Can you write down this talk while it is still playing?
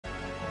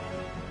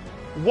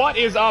What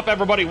is up,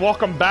 everybody?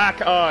 Welcome back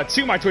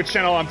to my Twitch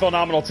channel. I'm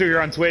Phenomenal 2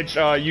 here on Twitch.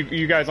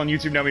 You guys on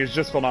YouTube know me as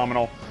just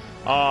Phenomenal.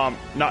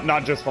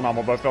 Not just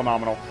Phenomenal, but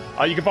Phenomenal.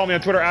 You can follow me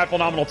on Twitter at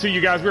Phenomenal 2. You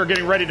guys, we are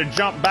getting ready to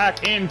jump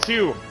back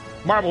into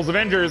Marvel's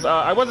Avengers.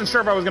 I wasn't sure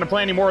if I was going to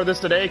play any more of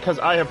this today because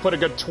I have put a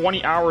good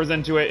 20 hours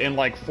into it in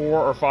like 4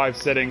 or 5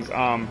 sittings.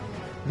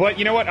 But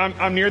you know what?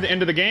 I'm near the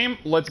end of the game.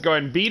 Let's go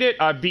ahead and beat it.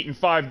 I've beaten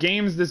 5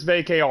 games this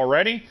vacay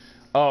already.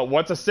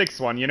 What's a 6th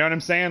one? You know what I'm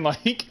saying?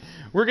 Like,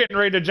 we're getting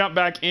ready to jump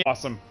back in.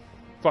 Awesome.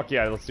 Fuck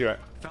yeah, let's do it.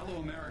 Fellow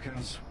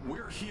Americans,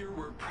 we're here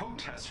where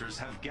protesters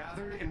have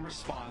gathered in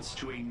response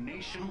to a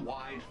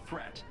nationwide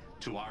threat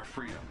to our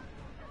freedom.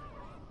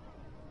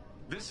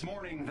 This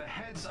morning, the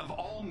heads of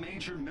all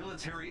major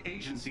military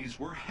agencies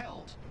were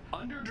held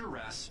under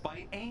duress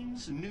by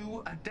AIM's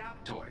new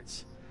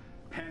adaptoids.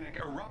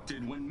 Panic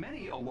erupted when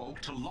many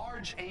awoke to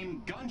large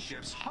AIM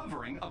gunships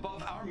hovering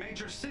above our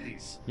major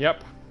cities.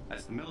 Yep.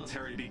 As the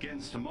military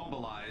begins to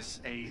mobilize,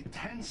 a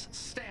tense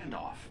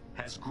standoff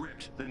has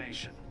gripped the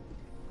nation.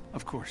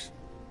 Of course.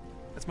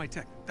 That's my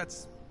tech.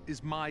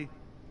 Is my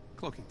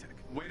cloaking tech.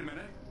 Wait a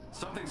minute.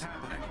 Something's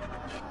happening.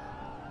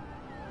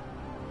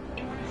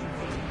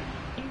 Emergency.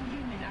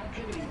 Inhuman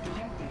activity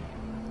detected.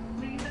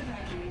 Please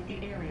evacuate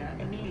the area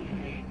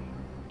immediately.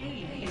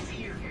 AIM is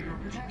here for your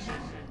protection.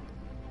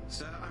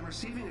 Sir, I'm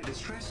receiving a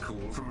distress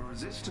call from a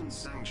resistance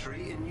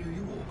sanctuary in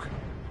New York.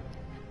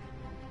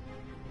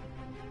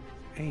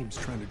 AIM's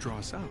trying to draw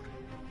us out.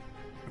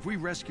 If we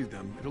rescue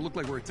them, it'll look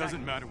like we're attacking.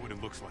 Doesn't matter what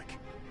it looks like.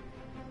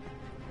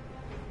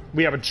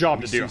 We have a job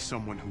We to do. see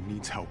someone who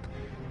needs help,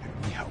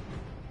 and we help.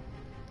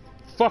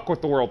 Fuck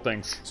what the world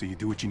thinks. So you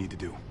do what you need to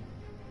do.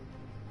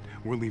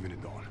 We're leaving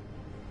at dawn.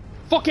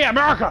 Fuck yeah,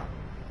 America!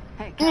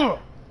 Hey, Ken,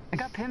 I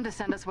got Pim to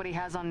send us what he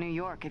has on New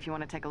York if you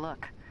want to take a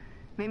look.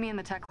 Meet me in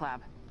the tech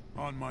lab.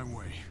 On my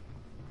way.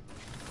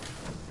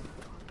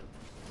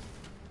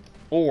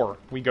 Or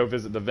we go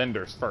visit the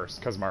vendors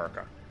first, cause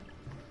America.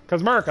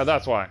 Cause America,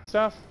 that's why.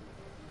 Stuff?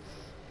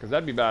 Cause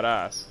that'd be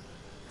badass.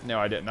 No,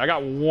 I didn't. I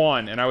got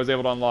 1, and I was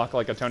able to unlock,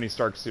 like, a Tony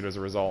Stark suit as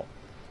a result.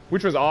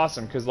 Which was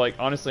awesome, because, like,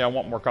 honestly, I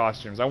want more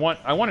costumes. I want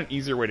an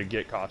easier way to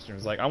get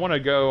costumes. Like, I want to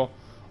go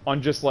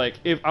on just, like,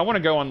 I want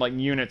to go on, like,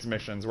 units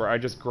missions where I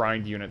just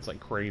grind units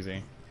like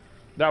crazy.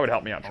 That would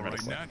help me out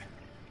tremendously. All right, Nat.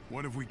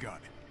 What have we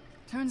got?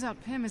 Turns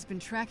out Pim has been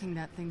tracking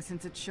that thing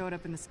since it showed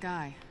up in the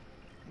sky.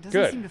 It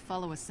doesn't Good. seem to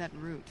follow a set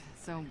route,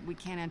 so we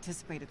can't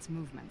anticipate its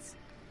movements.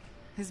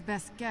 His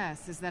best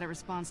guess is that it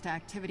responds to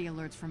activity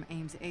alerts from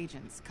AIM's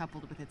agents,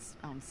 coupled with its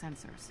own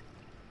sensors.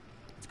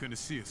 It's gonna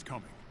see us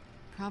coming.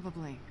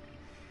 Probably.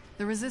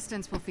 The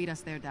Resistance will feed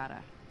us their data,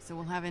 so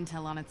we'll have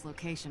intel on its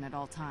location at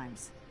all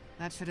times.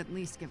 That should at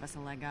least give us a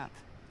leg up.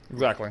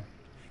 Exactly.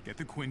 Get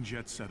the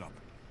Quinjet set up.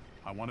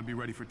 I want to be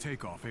ready for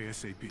takeoff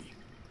ASAP. Dude,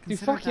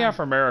 Consider fuck it yeah done.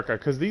 for America,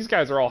 because these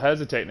guys are all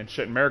hesitating and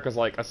shit. America's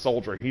like a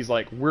soldier. He's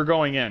like, we're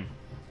going in.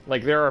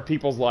 Like, there are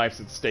people's lives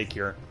at stake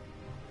here.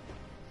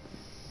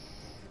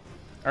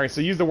 Alright,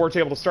 so use the war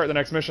table to start the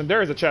next mission.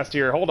 There is a chest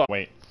here. Hold on.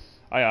 Wait.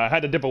 I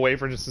had to dip away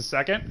for just a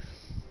second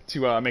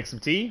to make some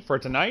tea for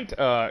tonight.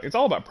 It's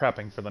all about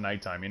prepping for the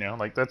nighttime, you know?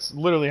 Like, that's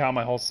literally how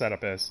my whole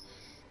setup is.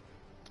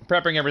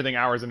 Prepping everything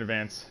hours in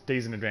advance,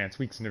 days in advance,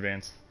 weeks in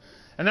advance.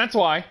 And that's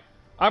why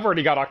I've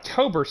already got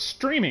October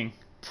streaming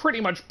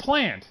pretty much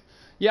planned.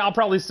 Yeah, I'll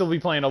probably still be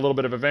playing a little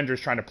bit of Avengers,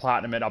 trying to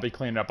platinum it. I'll be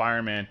cleaning up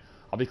Iron Man.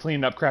 I'll be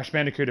cleaning up Crash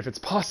Bandicoot if it's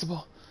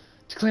possible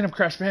to clean up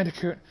Crash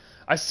Bandicoot.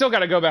 I still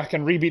gotta go back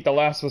and rebeat The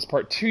Last of Us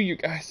Part 2, you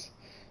guys.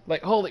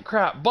 Like, holy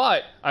crap.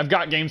 But I've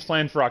got games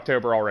planned for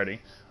October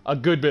already. A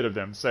good bit of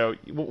them. So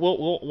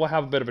we'll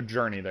have a bit of a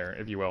journey there,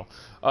 if you will.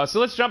 So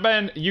let's jump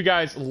in. You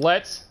guys,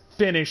 let's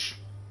finish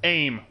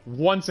AIM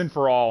once and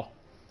for all.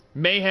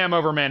 Mayhem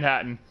over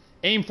Manhattan.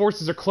 AIM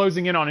forces are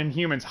closing in on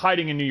Inhumans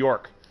hiding in New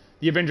York.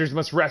 The Avengers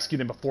must rescue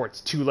them before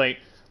it's too late.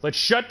 Let's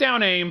shut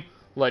down AIM.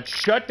 Let's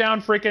shut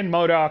down freaking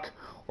MODOK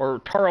or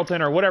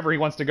Tarleton or whatever he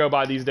wants to go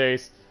by these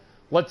days.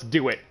 Let's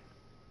do it.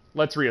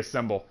 Let's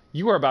reassemble.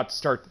 You are about to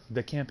start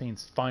the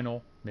campaign's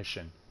final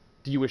mission.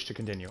 Do you wish to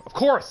continue? Of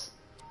course!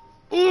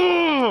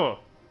 Ooh!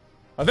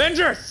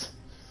 Avengers!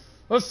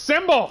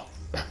 Assemble!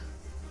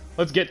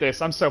 Let's get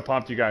this. I'm so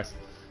pumped, you guys.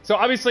 So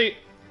obviously,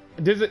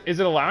 is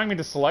it allowing me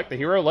to select the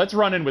hero? Let's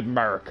run in with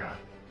America.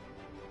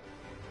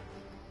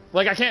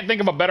 Like, I can't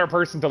think of a better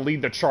person to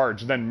lead the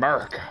charge than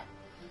America.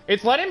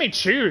 It's letting me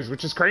choose,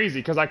 which is crazy,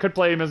 because I could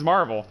play Ms.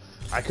 Marvel.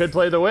 I could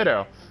play the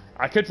Widow.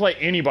 I could play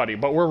anybody,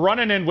 but we're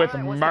running in with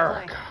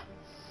America.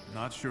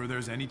 Not sure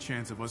there's any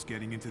chance of us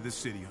getting into this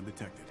city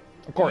undetected.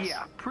 Of course.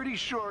 Yeah, pretty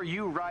sure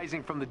you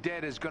rising from the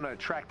dead is gonna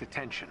attract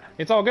attention.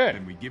 It's all good.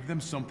 Then we give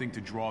them something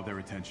to draw their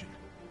attention.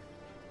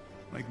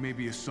 Like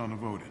maybe a son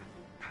of Odin.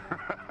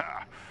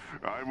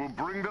 I will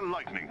bring the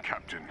lightning,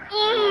 Captain.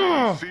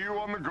 I will see you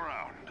on the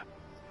ground.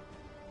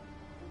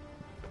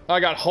 I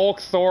got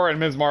Hulk, Thor, and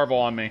Ms. Marvel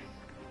on me.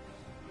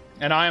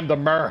 And I am the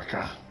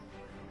America.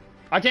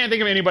 I can't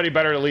think of anybody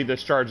better to lead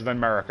this charge than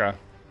America.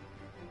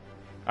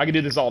 I could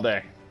do this all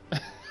day.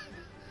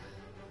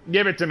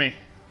 Give it to me.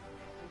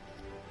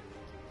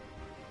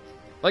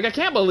 Like, I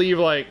can't believe,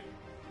 like,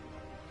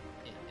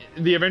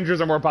 the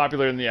Avengers are more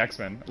popular than the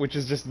X-Men, which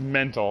is just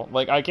mental.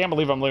 Like, I can't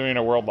believe I'm living in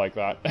a world like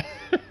that.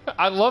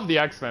 I love the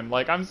X-Men.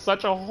 Like, I'm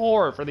such a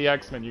whore for the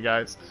X-Men, you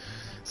guys.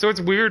 So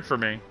it's weird for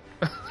me.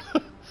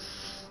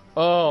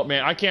 Oh,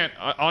 man, I can't...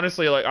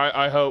 honestly, like,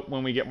 I hope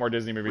when we get more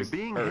Disney movies,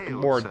 or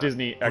more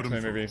Disney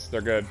X-Men movies,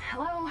 they're good.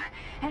 Hello?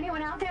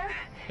 Anyone out there?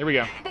 Here we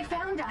go. They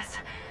found us.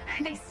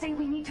 They say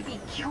we need to be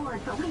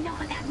cured, but we know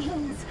what that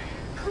means.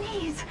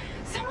 Please,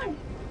 someone...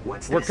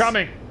 What's We're this?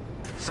 coming.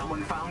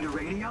 Someone found a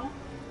radio?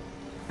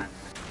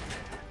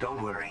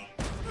 Don't worry.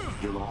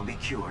 You'll all be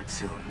cured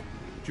soon.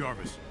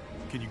 Jarvis,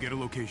 can you get a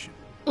location?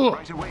 Ugh.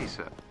 Right away,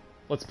 sir.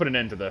 Let's put an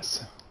end to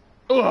this.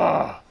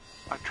 Ugh.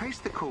 I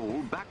traced the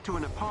call back to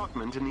an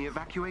apartment in the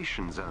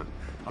evacuation zone.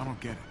 I don't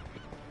get it.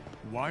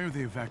 Why are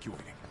they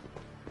evacuating?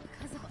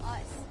 Because of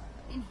us,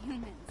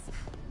 Inhumans.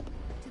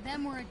 To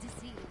them, we're a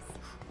disease.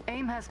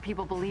 AIM has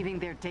people believing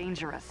they're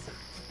dangerous.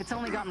 It's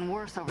only gotten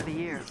worse over the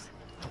years.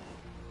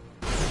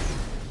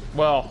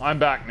 Well, I'm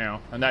back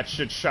now, and that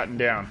shit's shutting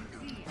down.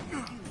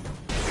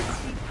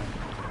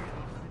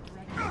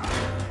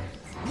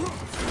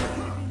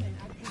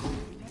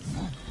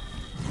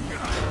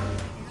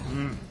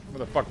 Where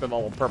the fuck did the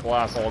little purple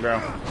asshole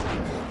go?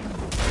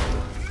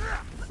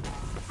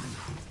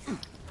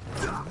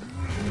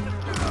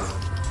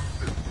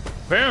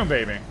 Boom,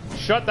 baby.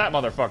 Shut that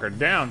motherfucker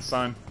down,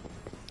 son.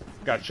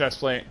 Got chest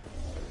plate.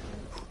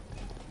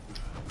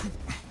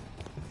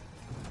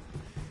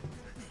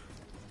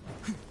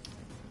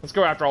 Let's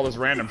go after all this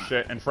random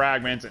shit and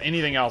fragments and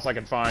anything else I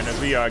can find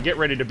as we get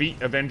ready to beat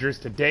Avengers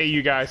today,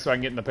 you guys, so I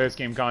can get in the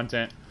post-game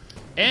content.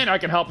 And I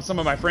can help some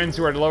of my friends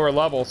who are at lower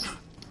levels.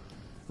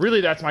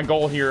 Really, that's my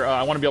goal here.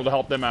 I want to be able to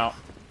help them out.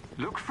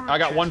 I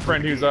got one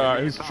friend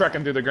who's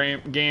trekking through the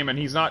game, and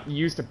he's not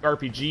used to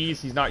RPGs.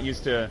 He's not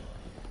used to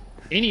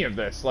any of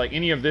this,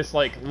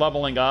 like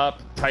leveling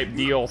up type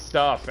deal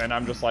stuff. And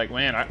I'm just like,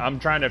 man, I'm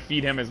trying to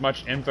feed him as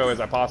much info as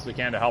I possibly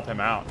can to help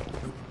him out.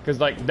 Because,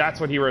 like,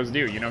 that's what heroes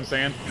do, you know what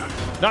I'm saying?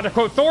 Not to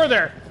quote Thor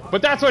there,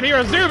 but that's what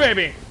heroes do,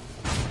 baby!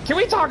 Can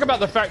we talk about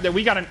the fact that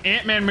we got an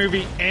Ant-Man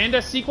movie and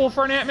a sequel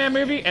for an Ant-Man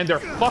movie, and they're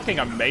fucking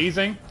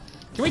amazing?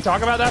 Can we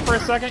talk about that for a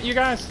second, you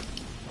guys?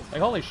 Like,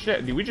 holy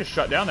shit, dude, we just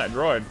shut down that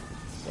droid.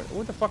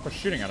 What the fuck was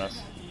shooting at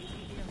us?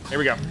 Here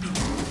we go.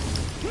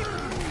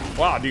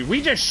 Wow, dude,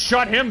 we just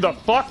shut him the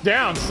fuck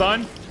down,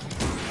 son.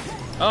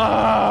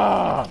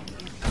 Ah!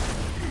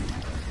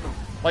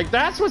 Like,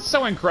 that's what's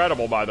so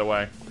incredible, by the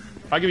way.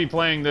 I could be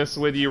playing this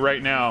with you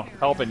right now,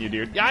 helping you,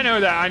 dude. Yeah, I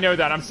know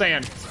that, I'm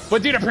saying.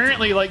 But, dude,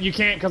 apparently, like, you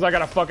can't because I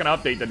gotta fucking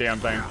update the damn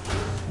thing.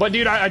 But,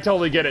 dude, I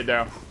totally get it,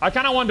 though. I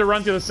kind of wanted to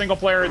run through the single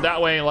player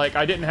that way, like,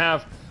 I didn't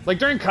have... Like,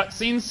 during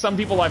cutscenes, some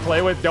people I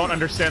play with don't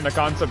understand the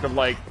concept of,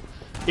 like,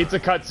 it's a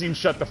cutscene,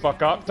 shut the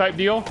fuck up type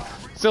deal.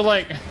 So,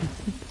 like...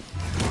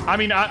 I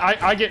mean,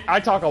 I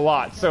talk a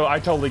lot, so I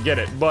totally get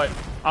it. But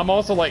I'm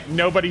also like,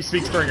 nobody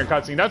speaks during a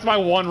cutscene. That's my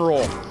one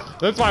rule.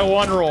 That's my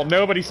one rule.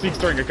 Nobody speaks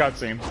during a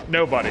cutscene.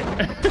 Nobody.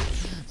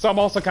 So I'm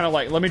also kind of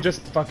like, let me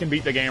just fucking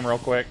beat the game real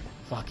quick.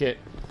 Fuck it.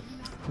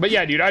 But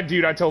yeah, dude, I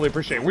totally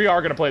appreciate it. We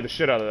are gonna play the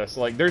shit out of this.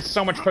 Like, there's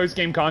so much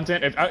post-game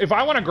content. If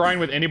I want to grind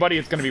with anybody,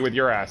 it's gonna be with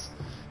your ass,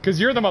 because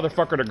you're the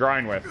motherfucker to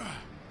grind with.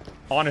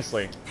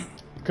 Honestly.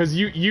 Because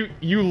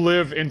you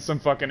live in some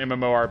fucking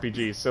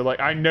MMORPGs, so, like,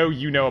 I know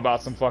you know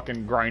about some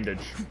fucking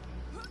grindage.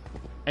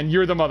 And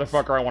you're the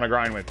motherfucker I want to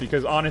grind with,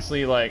 because,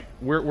 honestly, like,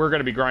 we're going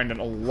to be grinding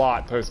a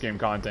lot post-game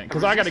content.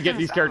 Because I got to get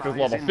these characters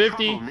level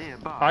 50,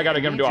 I got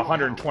to get them to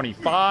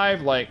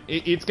 125, like,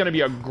 it's going to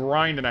be a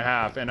grind and a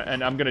half, and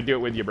I'm going to do it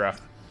with you, bro.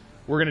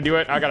 We're going to do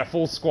it. I got a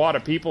full squad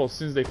of people as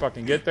soon as they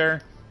fucking get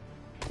there.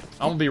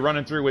 I'm going to be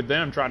running through with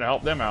them, trying to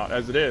help them out,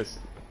 as it is.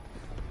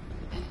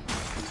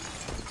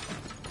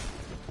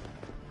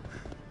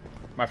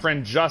 My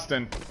friend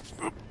Justin,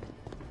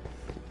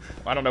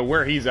 I don't know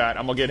where he's at.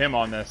 I'm gonna get him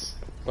on this.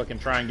 Fucking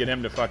try and get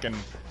him to fucking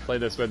play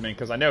this with me,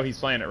 because I know he's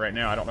playing it right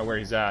now. I don't know where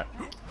he's at.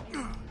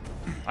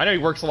 I know he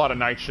works a lot of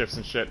night shifts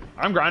and shit.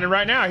 I'm grinding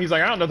right now. He's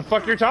like, I don't know what the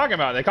fuck you're talking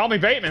about. They call me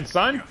Bateman,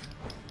 son.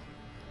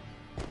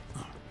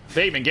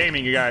 Bateman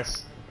Gaming, you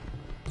guys.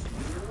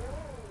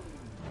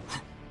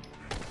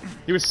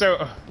 He was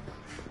so...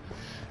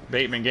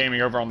 Bateman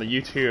Gaming over on the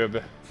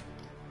YouTube.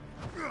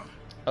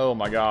 Oh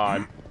my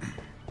god.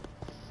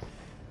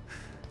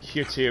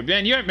 YouTube.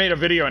 Man, you haven't made a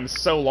video in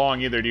so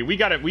long either, dude. We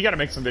gotta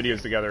make some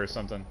videos together or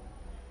something.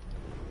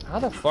 How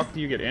the fuck do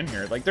you get in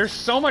here? Like, there's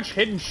so much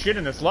hidden shit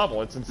in this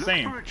level. It's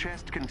insane. Look for a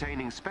chest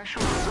containing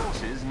special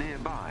resources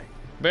nearby.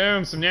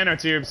 Boom, some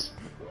nanotubes.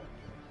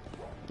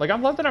 Like, I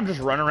love that I'm just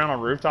running around on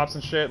rooftops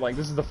and shit. Like,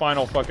 this is the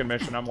final fucking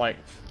mission. I'm like,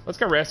 let's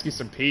go rescue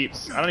some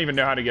peeps. I don't even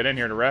know how to get in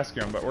here to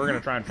rescue them, but we're gonna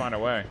try and find a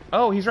way.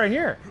 Oh, he's right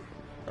here.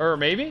 Or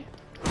maybe?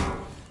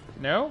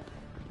 No?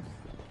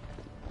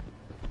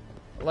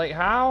 Like,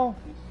 how?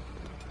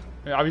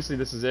 I mean, obviously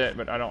this is it,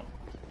 but I don't...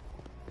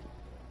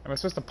 Am I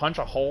supposed to punch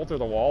a hole through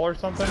the wall or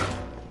something?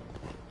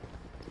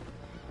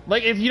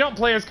 Like, if you don't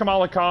play as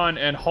Kamala Khan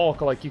and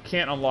Hulk, like, you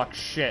can't unlock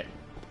shit.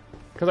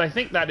 Because I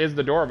think that is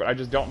the door, but I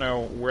just don't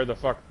know where the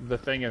fuck the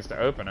thing is to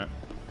open it.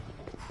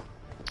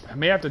 I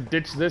may have to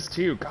ditch this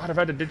too. God, I've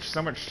had to ditch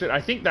so much shit. I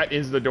think that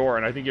is the door,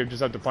 and I think you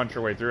just have to punch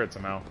your way through it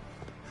somehow.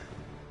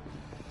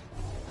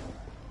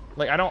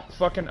 Like, I don't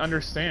fucking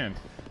understand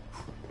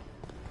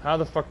how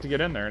the fuck to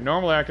get in there.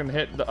 Normally I can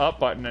hit the up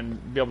button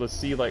and be able to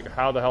see, like,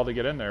 how the hell to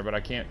get in there, but I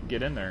can't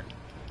get in there.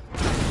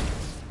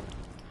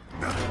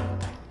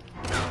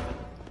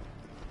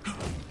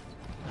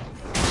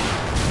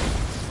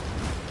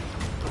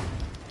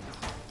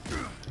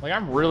 Like,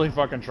 I'm really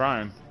fucking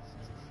trying.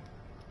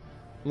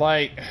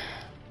 Like,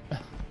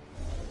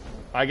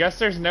 I guess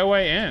there's no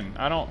way in.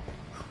 I don't...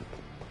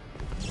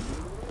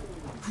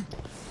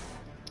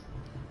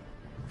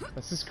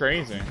 This is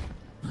crazy.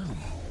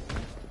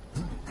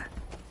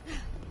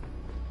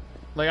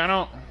 Like, I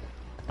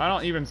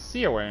don't even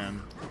see a way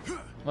in.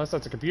 Unless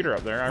that's a computer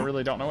up there. I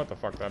really don't know what the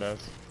fuck that is.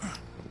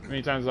 How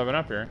many times have I been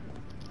up here?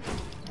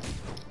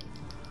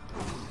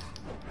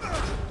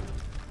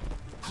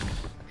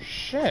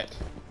 Shit.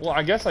 Well,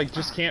 I guess I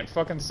just can't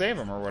fucking save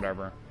him or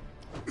whatever.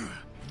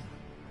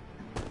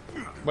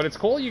 But it's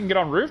cool you can get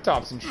on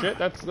rooftops and shit.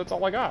 That's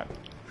all I got.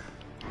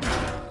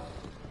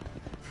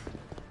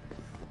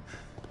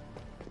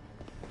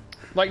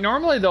 Like,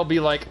 normally there'll be,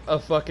 like, a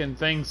fucking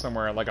thing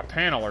somewhere, like a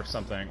panel or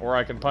something, or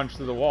I can punch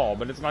through the wall,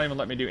 but it's not even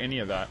letting me do any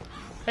of that.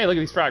 Hey, look at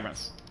these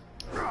fragments.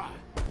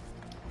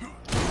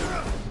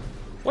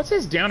 What's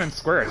his down and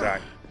square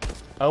attack?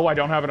 Oh, I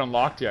don't have it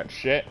unlocked yet.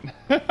 Shit.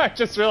 I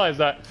just realized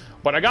that.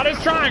 But I got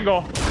his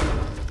triangle!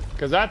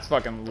 Because that's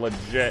fucking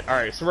legit.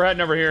 Alright, so we're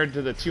heading over here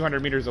to the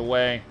 200 meters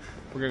away.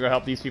 We're gonna go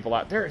help these people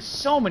out. There are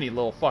so many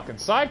little fucking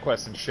side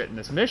quests and shit in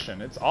this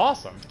mission. It's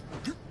awesome.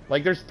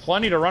 Like, there's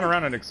plenty to run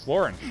around and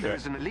explore and shit.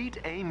 There's an elite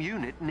AIM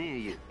unit near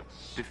you.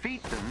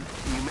 Defeat them,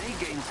 and you may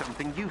gain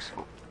something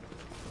useful.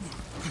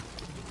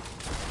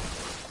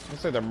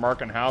 Looks like they're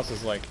marking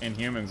houses like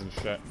Inhumans and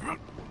shit.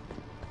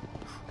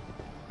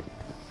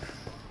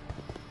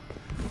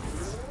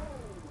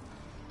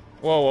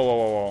 Whoa, whoa, whoa,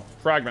 whoa, whoa.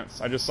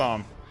 Fragments. I just saw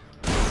them.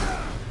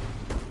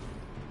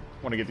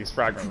 Want to get these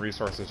fragment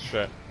resources.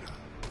 Shit.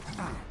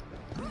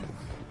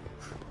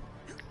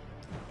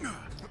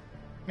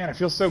 Man, I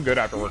feel so good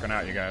after working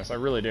out, you guys. I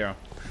really do.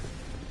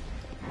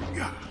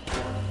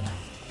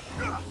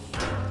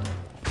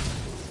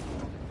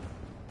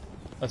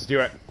 Let's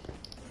do it.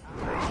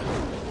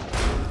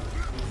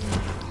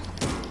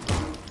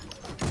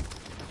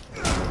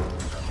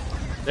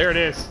 There it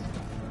is.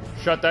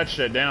 Shut that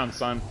shit down,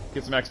 son.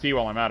 Get some XP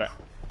while I'm at it.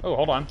 Oh,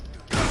 hold on.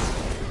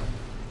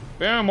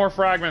 Boom, more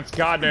fragments.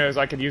 God knows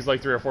I could use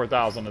like 3,000 or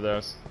 4,000 of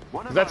those.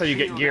 Because that's how you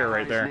get gear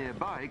right there.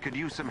 Nearby could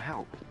use some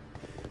help.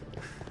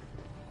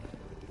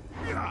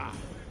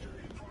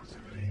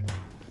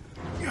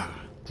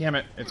 Damn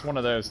it, it's one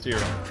of those too.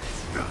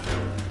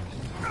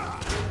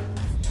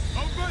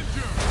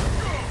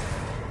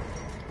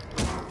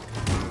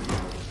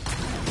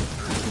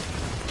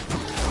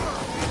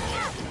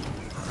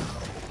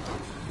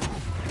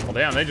 Well,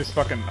 damn, they just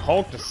fucking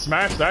Hulk to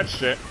smash that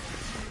shit.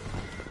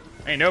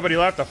 Ain't nobody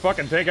left to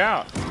fucking take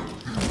out.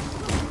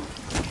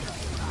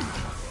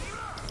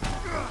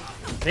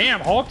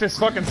 Damn, Hulk just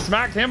fucking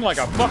smacked him like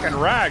a fucking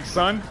rag,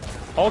 son.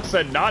 Hulk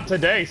said, not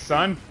today,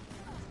 son.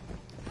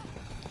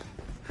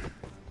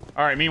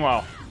 Alright,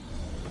 meanwhile.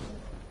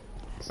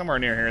 Somewhere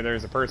near here,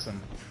 there's a person.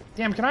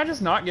 Damn, can I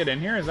just not get in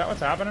here? Is that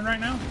what's happening right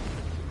now?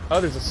 Oh,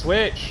 there's a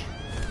switch.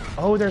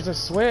 Oh, there's a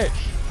switch.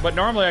 But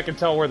normally I can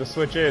tell where the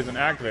switch is and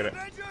activate it.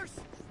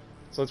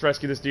 So let's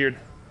rescue this dude.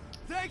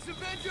 Thanks,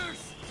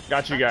 Avengers.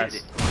 Got you guys.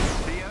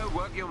 Theo,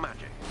 work your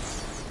magic.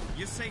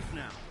 You're safe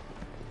now.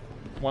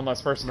 One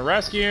less person to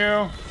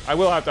rescue. I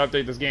will have to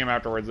update this game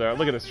afterwards, though.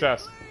 Look at this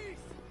chest.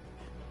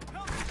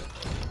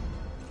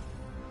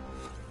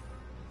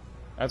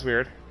 That's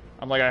weird.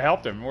 I'm like, I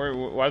helped him.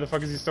 Why the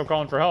fuck is he still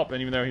calling for help? And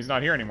even though he's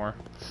not here anymore.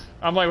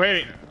 I'm like,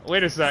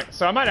 wait a sec.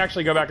 So I might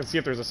actually go back and see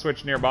if there's a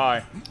switch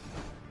nearby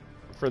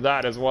for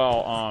that as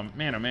well.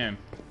 Man, oh man.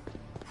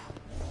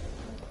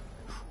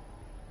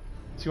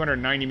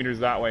 290 meters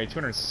that way,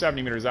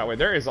 270 meters that way.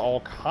 There is all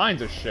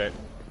kinds of shit.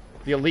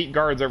 The elite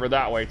guards over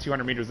that way,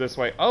 200 meters this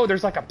way. Oh,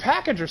 there's like a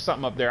package or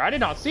something up there. I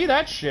did not see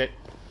that shit.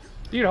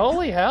 Dude,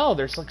 holy hell.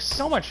 There's like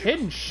so much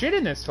hidden shit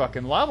in this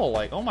fucking level.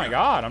 Like, oh my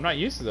god, I'm not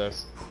used to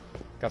this.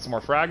 Got some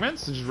more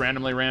fragments. Just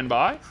randomly ran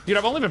by. Dude,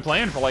 I've only been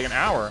playing for like an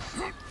hour.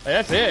 Like,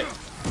 that's it.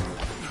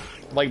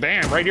 Like,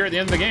 bam, right here at the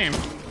end of the game.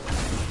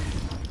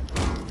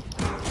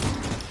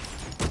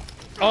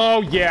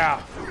 Oh,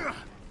 yeah.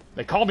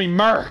 They call me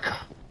Merc.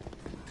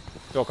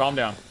 Phil, calm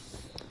down.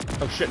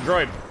 Oh shit,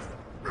 droid.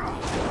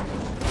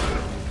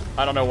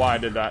 I don't know why I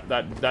did that.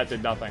 That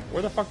did nothing.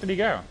 Where the fuck did he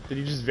go? Did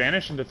he just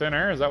vanish into thin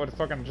air? Is that what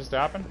fucking just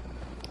happened?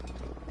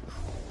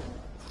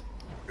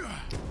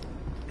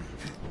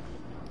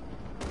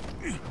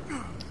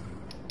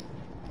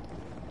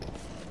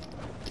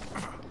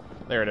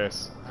 There it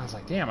is. I was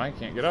like, damn, I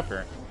can't get up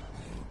here.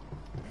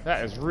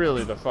 That is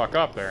really the fuck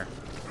up there.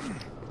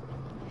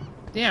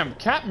 Damn,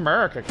 Captain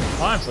America can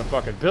climb some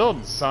fucking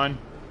buildings, son.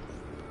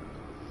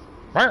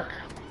 Mark.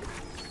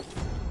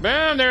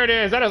 Boom, there it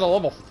is. That is a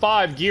level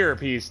 5 gear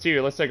piece,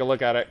 too. Let's take a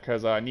look at it,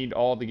 because I need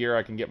all the gear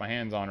I can get my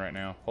hands on right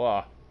now. Hold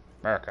on.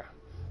 America.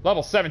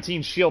 Level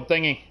 17 shield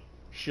thingy.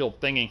 Shield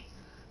thingy.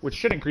 Which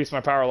should increase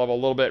my power level a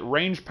little bit.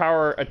 Range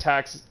power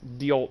attacks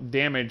deal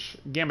damage,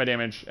 gamma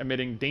damage,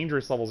 emitting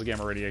dangerous levels of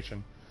gamma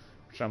radiation.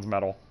 Which sounds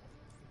metal.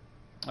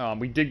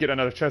 We did get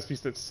another chest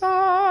piece that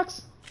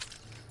sucks.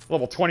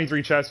 Level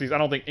 23 chest piece. I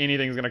don't think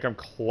anything's going to come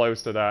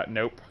close to that.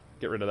 Nope.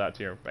 Get rid of that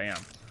too. Bam.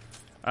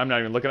 I'm not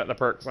even looking at the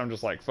perks. I'm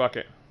just like, fuck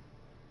it.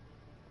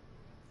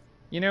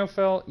 You know,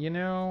 Phil,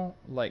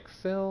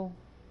 Phil,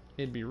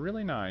 it'd be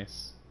really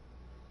nice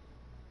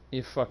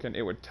if fucking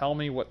it would tell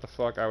me what the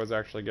fuck I was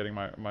actually getting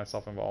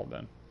myself involved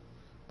in.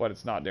 But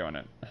it's not doing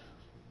it.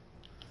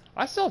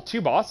 I still have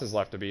 2 bosses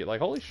left to beat. Like,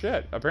 holy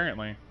shit,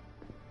 apparently.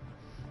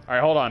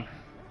 Alright, hold on.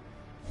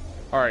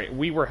 Alright,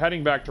 we were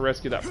heading back to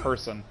rescue that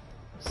person.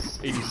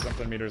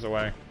 80-something meters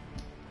away.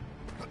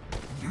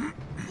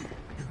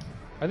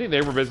 I think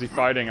they were busy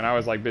fighting, and I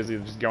was, like, busy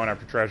just going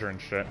after treasure and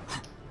shit.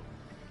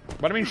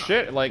 But, I mean,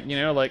 shit, like, you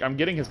know, like, I'm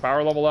getting his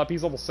power level up.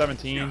 He's level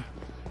 17.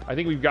 I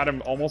think we've got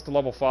him almost to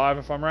level 5,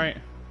 if I'm right.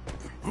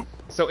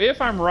 So,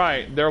 if I'm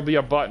right, there'll be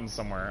a button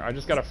somewhere. I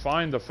just gotta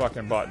find the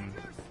fucking button.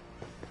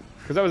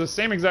 Because that was the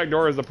same exact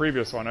door as the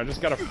previous one. I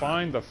just gotta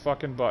find the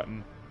fucking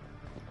button.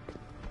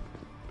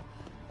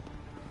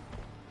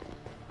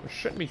 It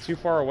shouldn't be too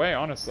far away,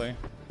 honestly.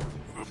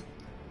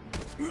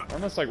 We're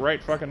almost, like,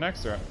 right fucking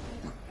next to it.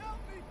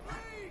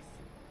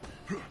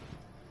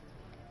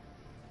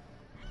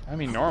 I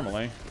mean,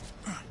 normally.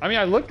 I mean,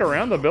 I looked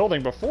around the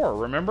building before,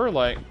 remember?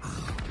 Like...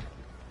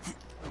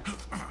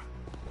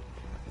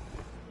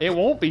 It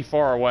won't be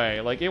far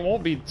away. Like, it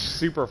won't be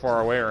super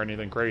far away or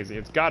anything crazy.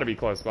 It's gotta be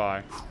close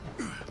by.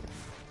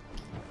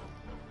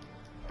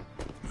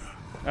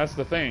 That's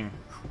the thing.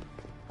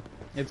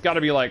 It's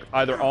gotta be, like,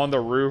 either on the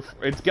roof.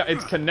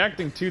 It's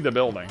connecting to the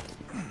building.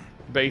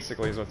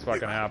 Basically is what's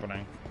fucking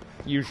happening.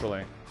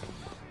 Usually.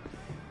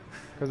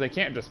 Because they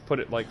can't just put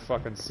it, like,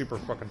 fucking super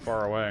fucking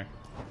far away.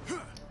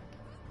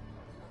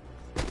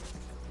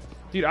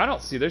 Dude, I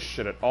don't see this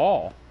shit at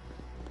all.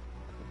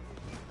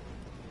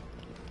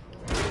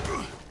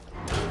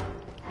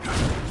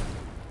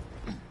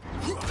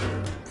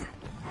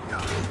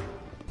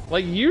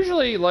 Like,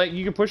 usually, like,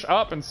 you can push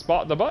up and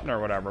spot the button or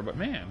whatever, but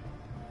man.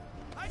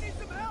 I need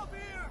some help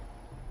here.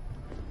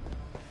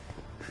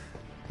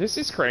 This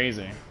is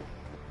crazy.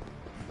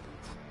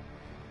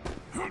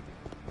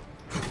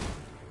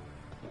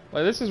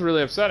 Like, this is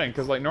really upsetting,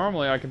 because, like,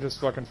 normally I can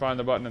just fucking find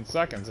the button in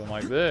seconds, and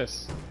like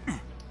this.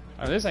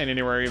 I mean, this ain't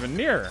anywhere even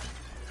near.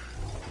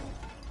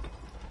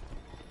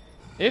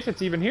 If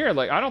it's even here,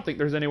 like, I don't think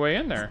there's any way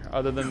in there,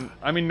 other than,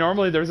 I mean,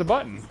 normally there's a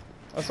button.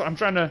 That's what I'm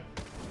trying to...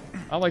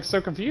 I'm, like,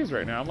 so confused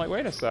right now. I'm like,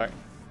 wait a sec.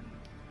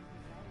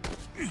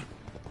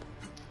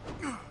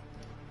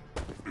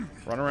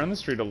 Run around the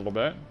street a little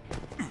bit.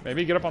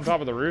 Maybe get up on top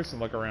of the roofs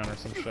and look around or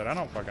some shit. I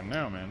don't fucking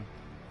know,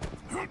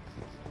 man.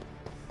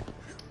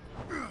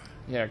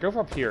 Yeah, go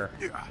up here.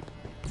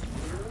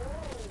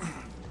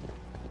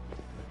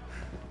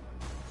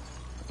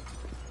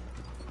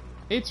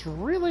 It's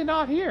really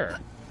not here.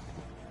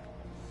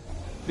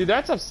 Dude,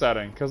 that's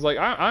upsetting, because, like,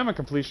 I'm a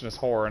completionist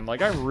whore, and,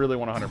 like, I really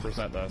want to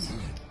 100% this.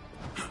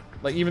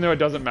 Like, even though it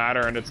doesn't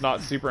matter and it's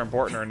not super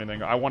important or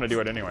anything, I want to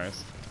do it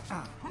anyways.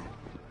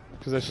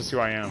 Because that's just who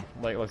I am.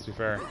 Like, let's be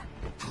fair.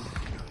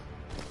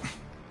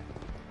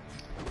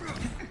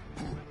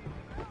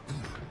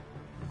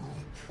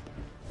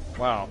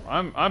 Wow,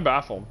 I'm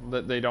baffled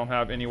that they don't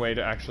have any way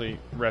to actually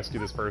rescue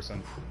this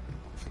person.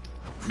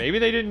 Maybe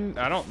they didn't,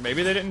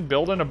 maybe they didn't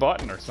build in a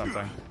button or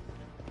something.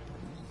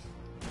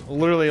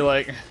 Literally,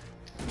 like,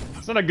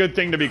 it's not a good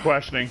thing to be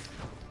questioning.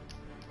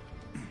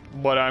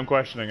 But I'm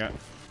questioning it.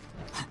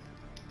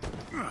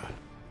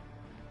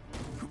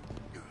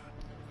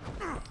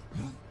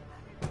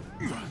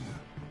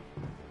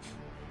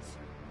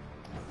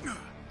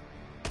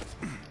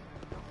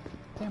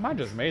 Damn, I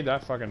just made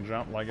that fucking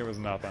jump like it was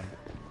nothing.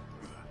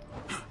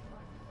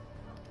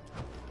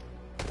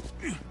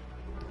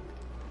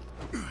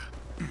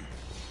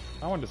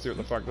 I wanted to see what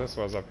the fuck this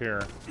was up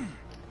here.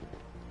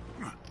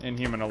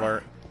 Inhuman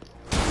alert.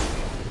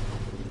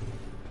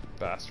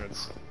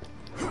 Bastards.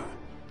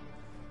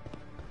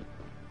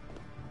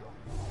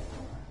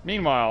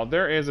 Meanwhile,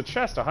 there is a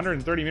chest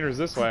 130 meters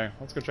this way.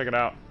 Let's go check it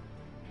out.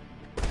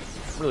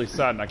 Really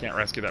sad I can't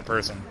rescue that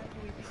person.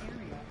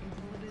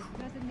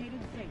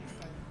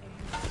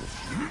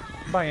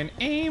 By an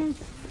aim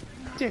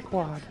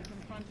dickwad.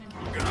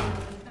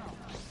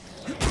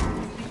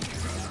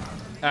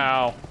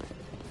 Ow.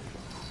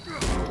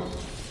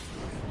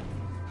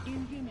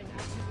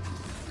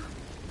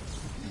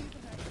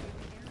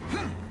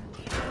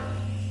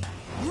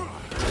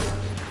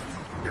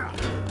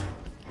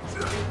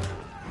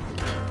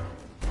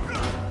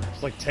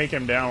 Just like take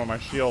him down with my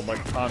shield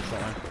like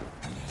constantly.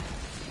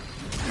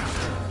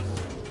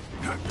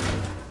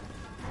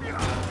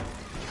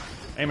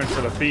 Aiming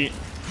for the feet.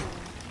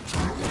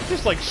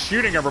 Just like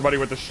shooting everybody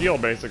with the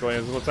shield basically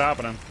is what's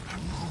happening.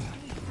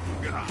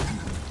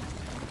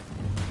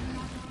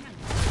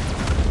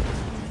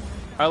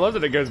 I love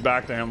that it goes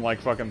back to him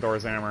like fucking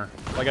Thor's hammer.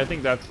 Like, I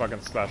think that's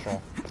fucking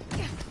special.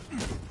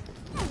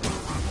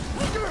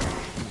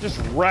 Just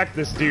wreck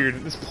this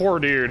dude. This poor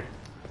dude.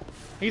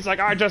 He's like,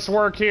 I just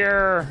work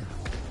here.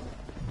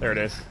 There it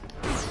is.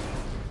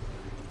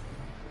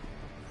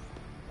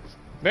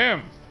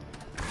 Boom.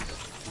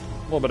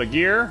 A little bit of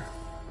gear.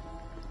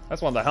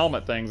 That's one of the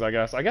helmet things, I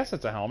guess. I guess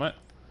it's a helmet.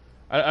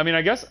 I mean,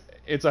 I guess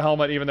it's a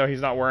helmet even though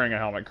he's not wearing a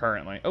helmet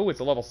currently. Oh, it's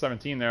a level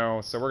 17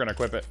 though, so we're going to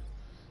equip it.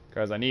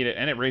 Because I need it,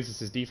 and it raises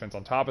his defense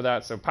on top of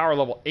that. So power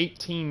level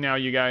 18 now,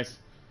 you guys.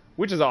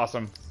 Which is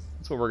awesome.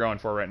 That's what we're going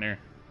for right now.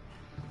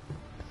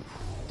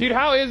 Dude,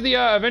 how is the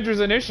Avengers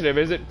initiative?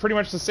 Is it pretty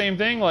much the same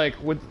thing? Like,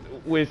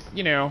 with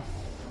you know...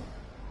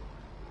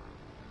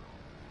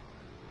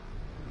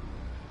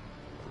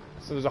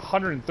 So there's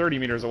 130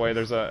 meters away,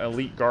 there's an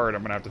elite guard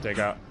I'm going to have to take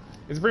out.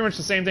 It's pretty much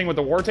the same thing with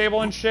the war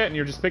table and shit, and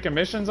you're just picking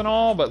missions and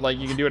all, but, like,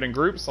 you can do it in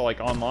groups, so, like,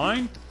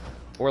 online?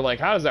 Or, like,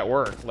 how does that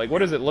work? Like, what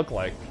does it look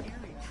like?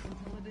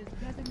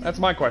 That's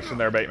my question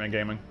there, Bateman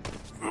Gaming.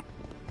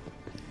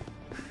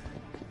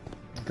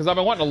 Because I've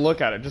been wanting to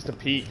look at it just to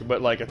peek,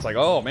 but like it's like,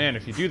 oh man,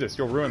 if you do this,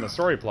 you'll ruin the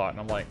story plot.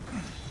 And I'm like,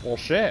 well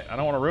shit, I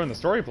don't want to ruin the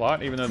story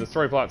plot, even though the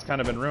story plot's kind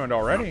of been ruined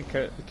already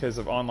because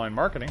of online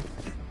marketing.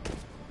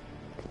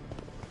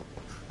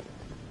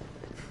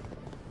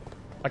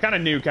 I kind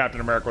of knew Captain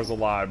America was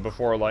alive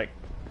before like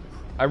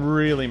I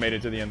really made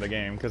it to the end of the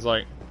game, because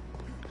like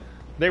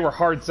they were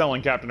hard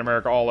selling Captain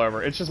America all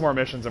over. It's just more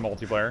missions and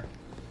multiplayer.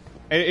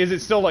 Is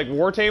it still like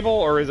war table,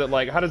 or is it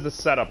like, how does the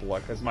setup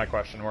look? Is my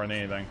question more than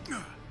anything.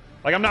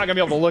 Like, I'm not gonna be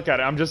able to look at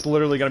it. I'm just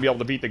literally gonna be able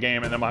to beat the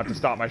game, and then I'll have to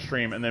stop my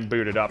stream and then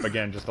boot it up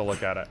again just to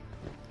look at it.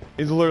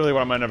 Is literally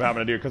what I'm gonna end up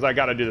having to do, because I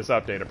gotta do this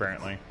update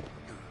apparently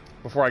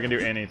before I can do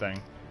anything.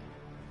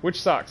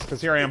 Which sucks,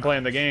 because here I am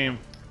playing the game.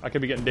 I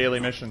could be getting daily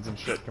missions and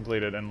shit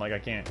completed, and like I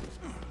can't.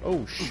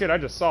 Oh shit! I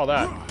just saw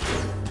that.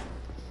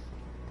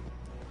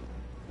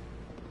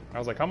 I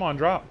was like, come on,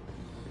 drop,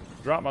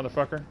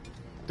 motherfucker.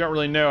 Don't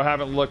really know,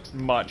 haven't looked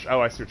much. Oh,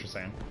 I see what you're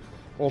saying.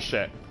 Well,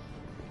 shit.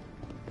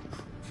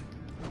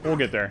 We'll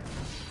get there.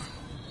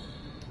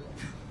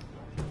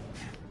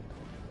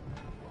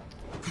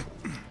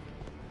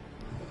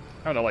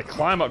 I have to, like,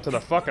 climb up to the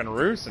fucking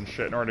roofs and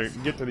shit in order to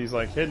get to these,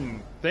 like,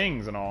 hidden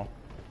things and all.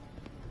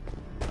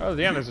 Oh,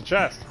 damn, there's a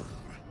chest.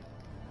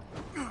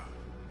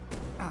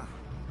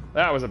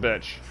 That was a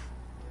bitch.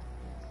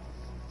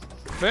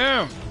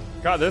 Boom!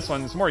 Got this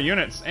one. There's more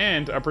units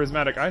and a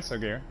prismatic ISO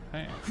gear.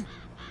 Hey.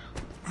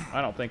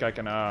 I don't think I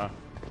can,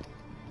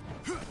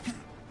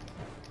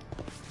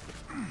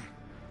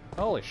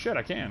 Holy shit,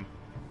 I can.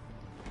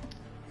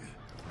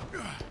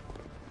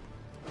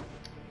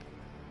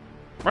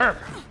 Merc!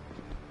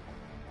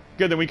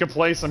 Good that we can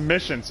play some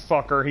missions,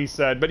 fucker, he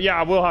said. But yeah,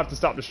 I will have to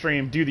stop the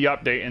stream, do the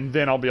update, and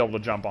then I'll be able to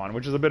jump on,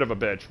 which is a bit of a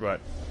bitch,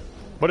 but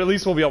at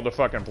least we'll be able to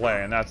fucking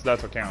play, and that's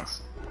what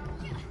counts.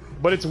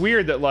 But it's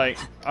weird that, like,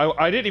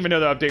 I didn't even know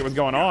the update was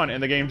going on,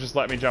 and the game just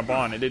let me jump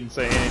on. It didn't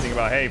say anything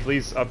about, hey,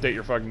 please update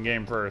your fucking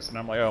game first. And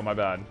I'm like, oh, my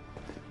bad.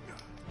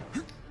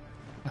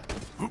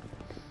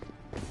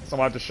 So I'm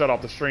gonna have to shut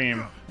off the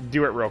stream,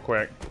 do it real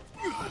quick.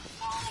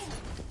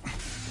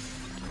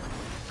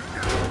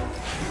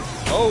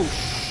 Oh,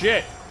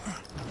 shit.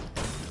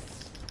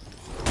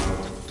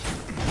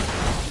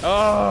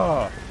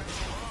 Oh.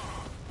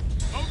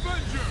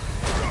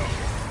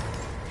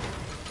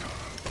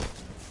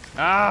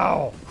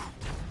 Ow.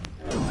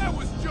 That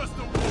was just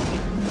a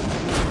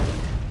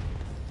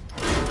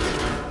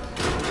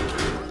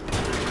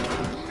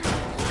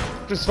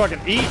just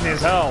fucking eating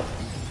his health.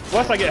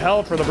 Plus I get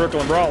health for the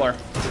Brooklyn Brawler.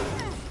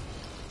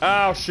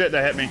 Oh shit,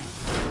 that hit me.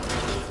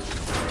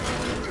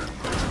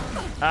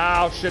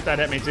 Oh shit, that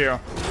hit me too.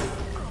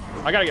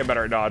 I gotta get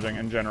better at dodging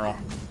in general.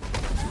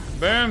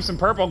 Boom, some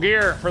purple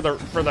gear for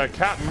the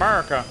Captain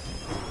America.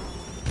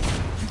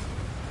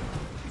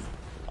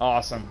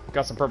 Awesome.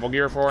 Got some purple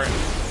gear for it.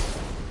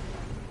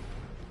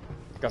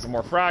 Got some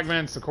more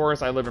fragments. Of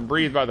course, I live and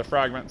breathe by the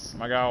fragments.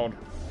 My god.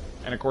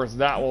 And of course,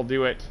 that will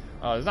do it.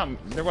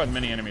 There wasn't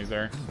many enemies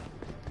there.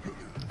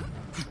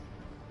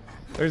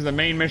 There's the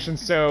main mission.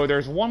 So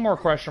there's one more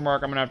question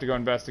mark I'm gonna have to go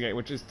investigate,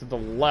 which is to the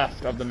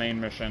left of the main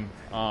mission.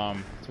 So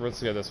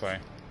let's go this way.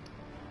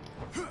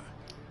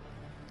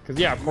 Because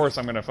yeah, of course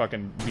I'm gonna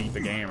fucking beat the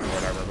game or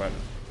whatever,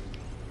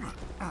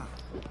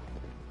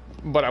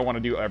 but I want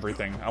to do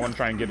everything. I want to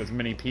try and get as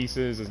many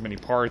pieces, as many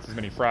parts, as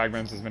many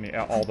fragments, as many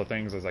all the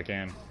things as I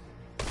can.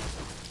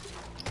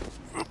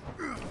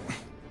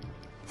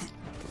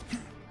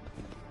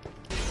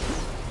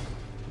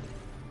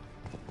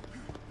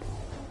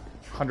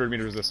 100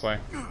 meters this way.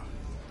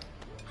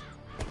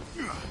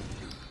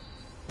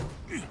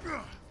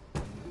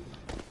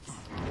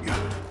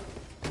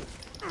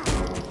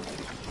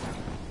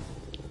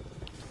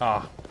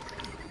 Ah.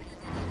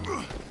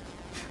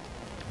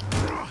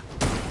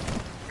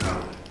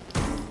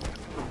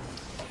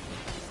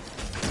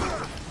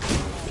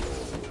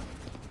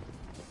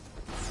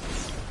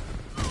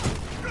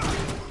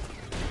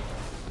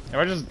 If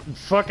I just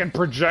fucking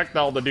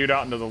projectile the dude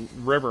out into the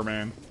river,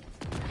 man.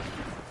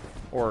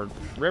 Or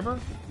river?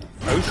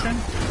 Ocean?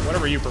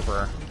 Whatever you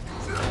prefer.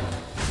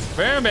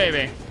 Boom,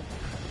 baby!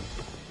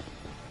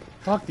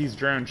 Fuck these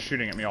drones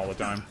shooting at me all the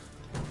time.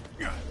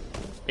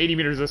 80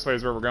 meters this way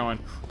is where we're going.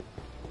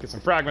 Get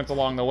some fragments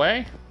along the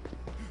way.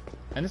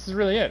 And this is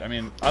really it. I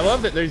mean, I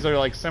love that these are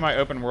like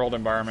semi-open world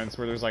environments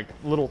where there's like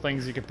little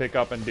things you can pick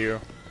up and do.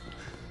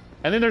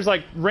 And then there's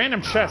like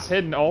random chests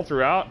hidden all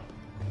throughout.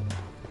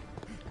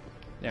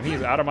 Damn,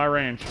 he's out of my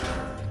range.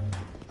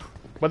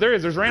 But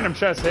there's random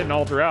chests hidden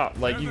all throughout.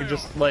 Like you can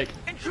just like...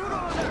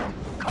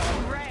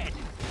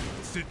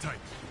 Sit tight.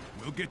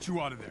 We'll get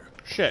you out of there.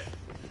 Shit.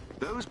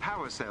 Those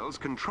power cells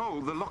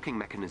control the locking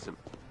mechanism.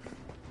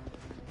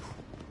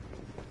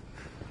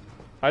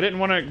 I didn't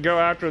want to go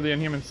after the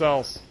inhuman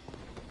cells.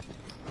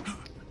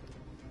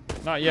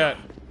 Not yet.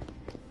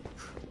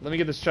 Let me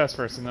get this chest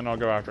first, and then I'll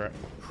go after it.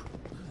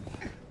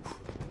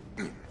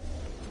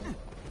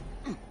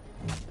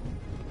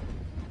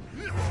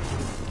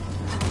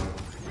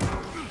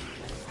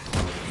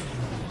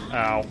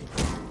 Ow.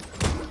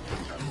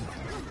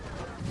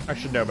 I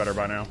should know better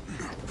by now.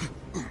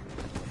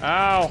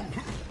 Ow!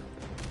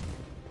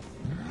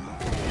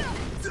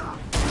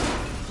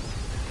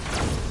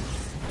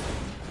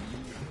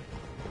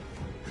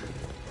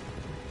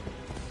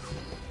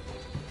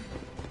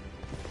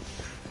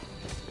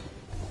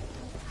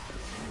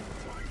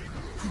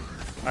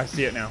 I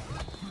see it now.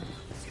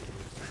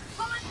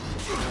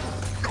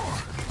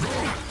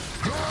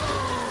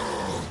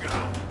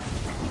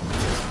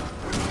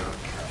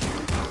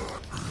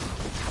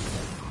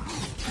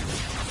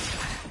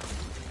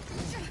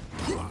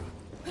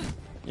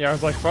 Yeah, I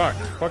was like, fuck.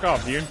 Fuck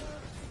off, dude.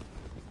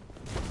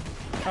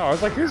 Oh, I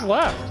was like, who's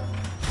left?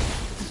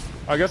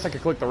 I guess I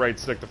could click the right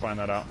stick to find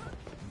that out.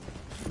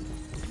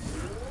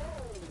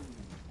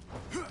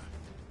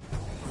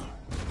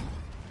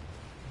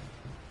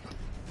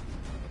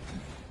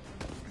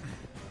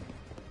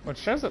 Which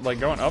shows it like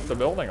going up the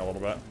building a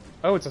little bit.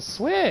 Oh, it's a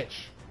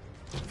switch!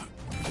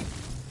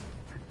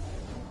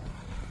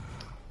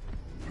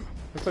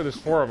 Looks like there's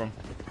 4 of them.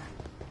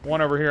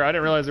 One over here. I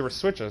didn't realize there were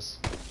switches.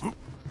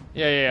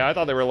 Yeah, I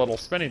thought they were little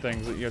spinny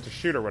things that you have to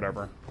shoot or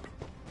whatever.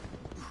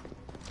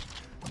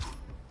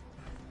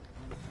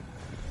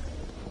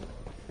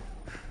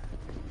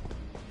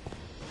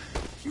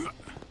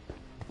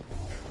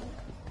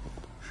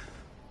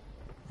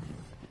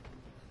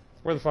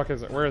 Where the fuck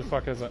is it? Where the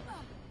fuck is it?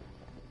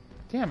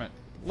 Damn it.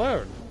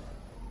 Load.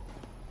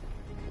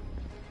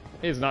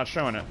 It is not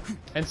showing it.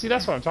 And see,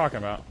 that's what I'm talking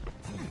about.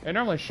 It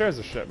normally shows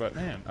the shit, but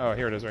man. Oh,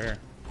 here it is right here.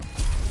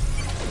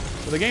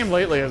 So the game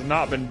lately has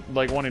not been,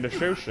 like, wanting to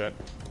show shit.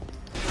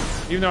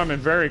 Even though I'm in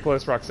very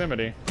close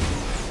proximity.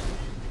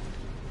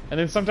 And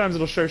then sometimes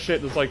it'll show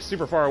shit that's, like,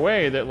 super far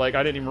away that, like,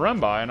 I didn't even run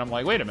by. And I'm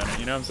like, wait a minute,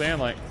 you know what I'm saying?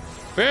 Like,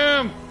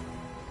 boom!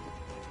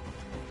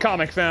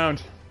 Comic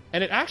found.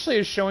 And it actually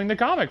is showing the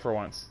comic for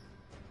once.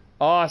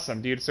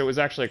 Awesome, dude. So it was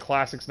actually a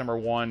Classics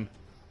 #1.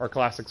 Or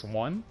Classics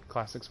 1?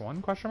 Classics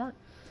 1, question mark?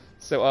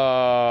 So,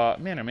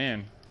 man, oh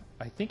man.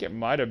 I think it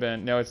might have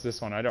been... No, it's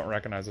this one. I don't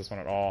recognize this one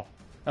at all.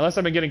 Unless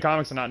I've been getting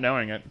comics and not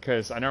knowing it,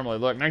 because I normally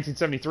look.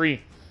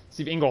 1973,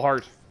 Steve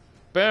Englehart.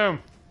 Boom.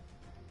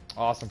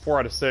 Awesome, 4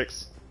 out of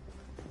 6.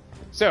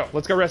 So,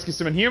 let's go rescue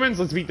some Inhumans.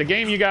 Let's beat the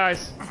game, you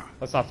guys.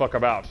 Let's not fuck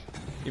about.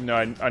 Even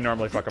though I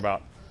normally fuck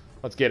about.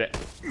 Let's get it.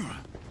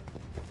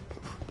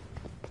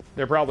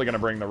 They're probably going to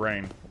bring the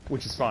rain,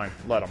 which is fine.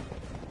 Let them.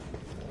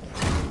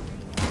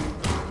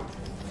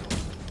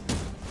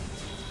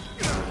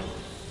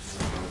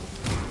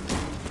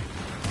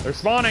 They're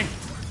spawning.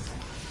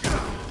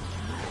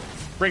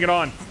 Bring it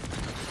on.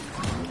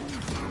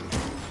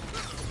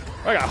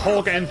 I got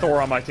Hulk and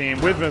Thor on my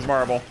team with Ms.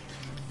 Marvel.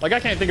 Like, I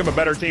can't think of a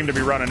better team to be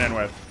running in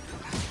with.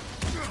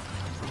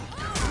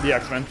 The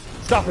X-Men.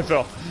 Stop it,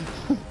 Phil.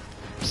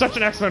 Such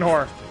an X-Men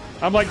whore.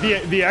 I'm like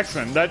the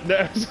X-Men. That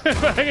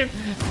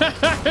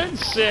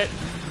shit.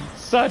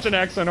 Such an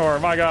X-Men whore.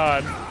 My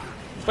God.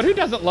 But who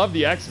doesn't love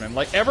the X-Men?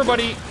 Like,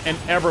 everybody and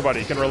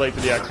everybody can relate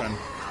to the X-Men.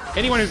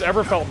 Anyone who's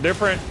ever felt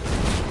different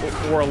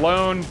or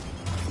alone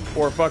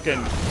or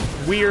fucking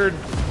weird,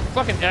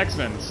 fucking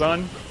X-Men,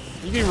 son.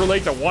 You can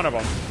relate to one of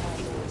them.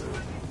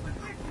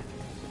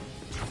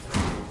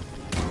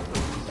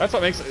 That's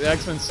what makes the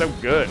X-Men so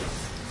good.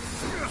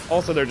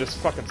 Also, they're just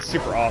fucking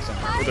super awesome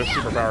with their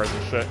superpowers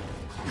and shit.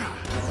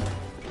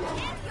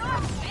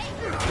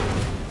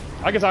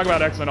 I can talk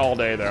about X-Men all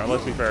day, though.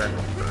 Let's be fair.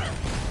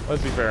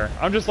 Let's be fair.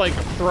 I'm just, like,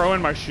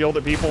 throwing my shield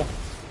at people.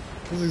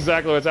 This is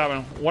exactly what's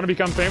happening. Want to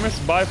become famous?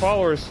 Buy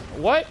followers.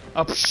 What?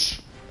 Oh, psh.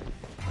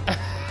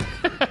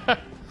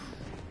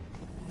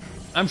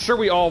 I'm sure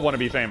we all want to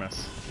be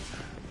famous.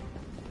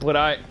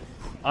 But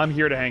I'm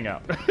here to hang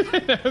out.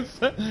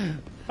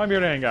 I'm here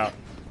to hang out.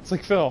 It's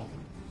like, Phil.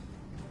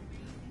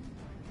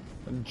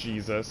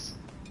 Jesus.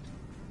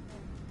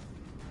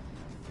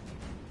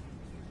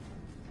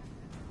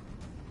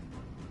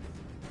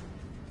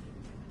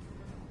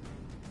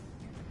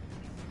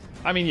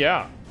 I mean,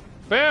 yeah.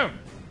 Boom!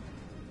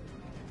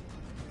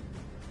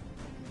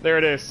 There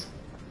it is.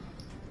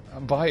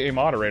 By a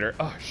moderator.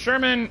 Oh,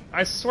 Sherman,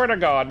 I swear to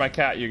God, my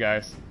cat, you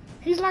guys.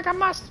 He's like a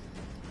must,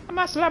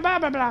 blah, blah,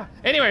 blah, blah.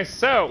 Anyway,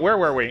 so, where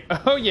were we?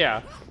 Oh,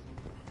 yeah.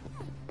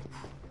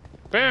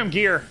 Boom,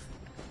 gear.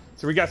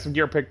 So we got some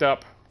gear picked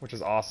up. which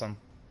is awesome.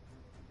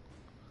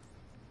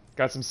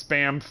 Got some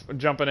spam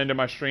jumping into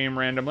my stream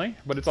randomly,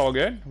 but it's all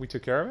good. We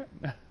took care of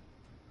it.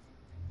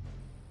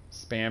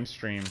 Spam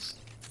streams.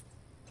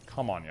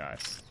 Come on,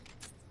 guys.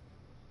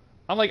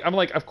 I'm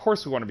like, of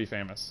course we want to be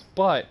famous,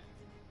 but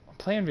I'm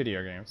playing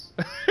video games.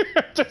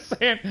 Just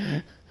saying.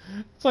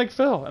 It's like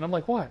Phil, and I'm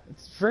like, what?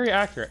 It's very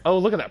accurate. Oh,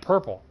 look at that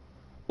purple.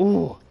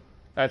 Ooh,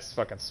 that's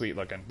fucking sweet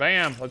looking.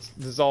 Bam! Let's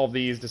dissolve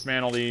these,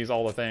 dismantle these,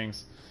 all the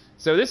things.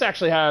 So this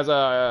actually has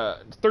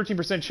a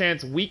 13%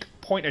 chance weak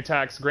point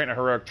attacks grant a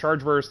heroic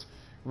charge burst.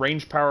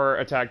 Range power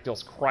attack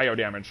deals cryo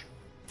damage.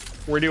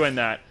 We're doing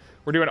that.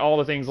 We're doing all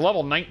the things.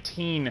 Level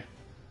 19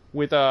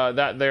 with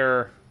that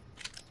there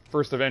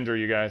first Avenger,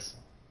 you guys.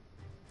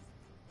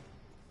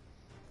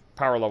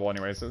 Power level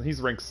anyway, so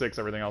he's rank 6,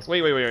 everything else.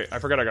 Wait. I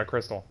forgot I got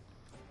crystal.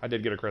 I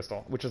did get a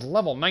crystal, which is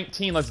level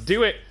 19. Let's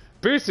do it.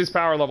 Boost his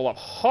power level up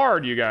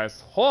hard, you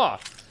guys. Huh.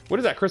 What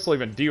does that crystal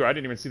even do? I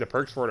didn't even see the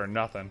perks for it or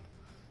nothing.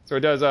 So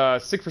it does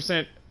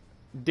 6%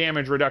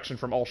 damage reduction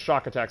from all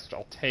shock attacks, which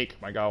I'll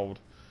take. My gold.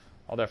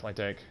 I'll definitely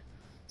take.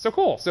 So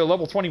cool. So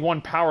level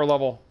 21 power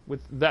level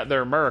with that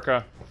there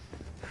America.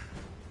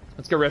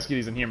 Let's go rescue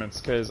these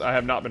Inhumans, because I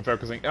have not been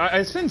focusing.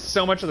 I spend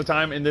so much of the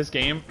time in this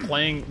game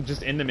playing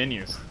just in the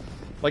menus.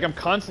 Like, I'm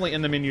constantly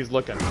in the menus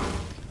looking.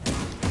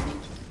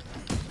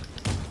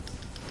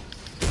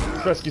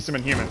 Let's rescue some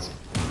Inhumans.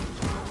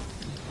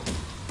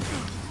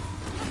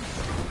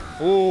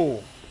 Ooh.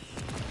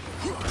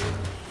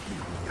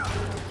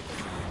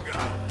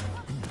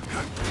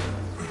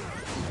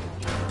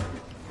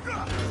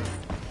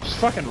 Just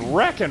fucking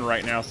wrecking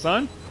right now,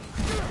 son.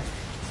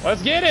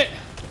 Let's get it.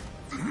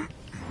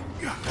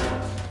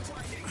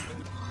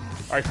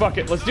 Alright, fuck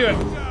it. Let's do it.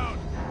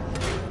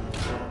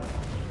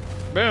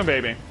 Boom,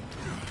 baby.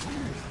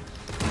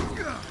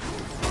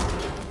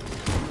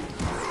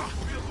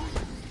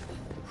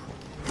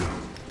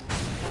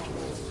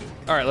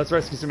 Alright, let's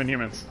rescue some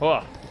Inhumans.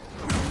 Oh.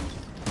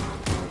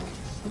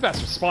 You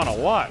bastards spawn a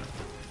lot.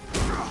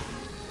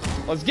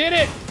 Let's get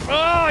it!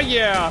 Oh,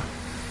 yeah!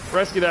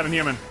 Rescue that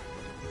Inhuman.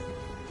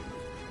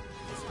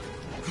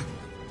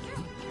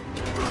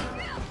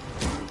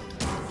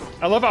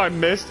 I love how I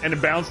missed and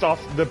it bounced off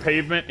the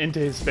pavement into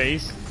his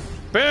face.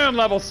 Boom!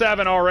 Level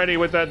 7 already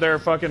with that there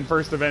fucking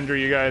first Avenger,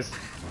 you guys.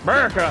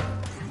 America!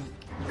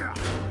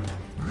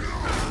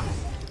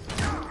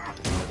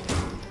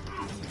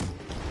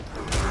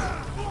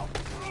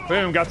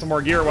 Boom, got some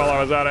more gear while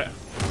I was at it.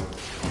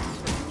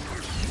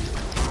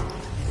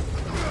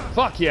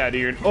 Fuck yeah,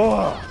 dude.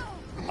 Oh,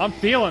 I'm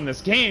feeling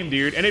this game,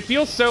 dude. And it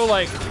feels so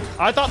like,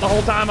 I thought the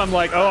whole time I'm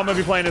like, oh, I'm gonna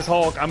be playing as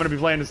Hulk, I'm gonna be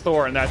playing as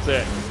Thor, and that's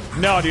it.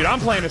 No, dude, I'm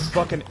playing as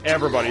fucking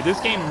everybody. This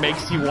game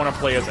makes you want to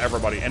play as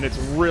everybody, and it's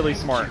really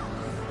smart.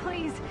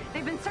 Please,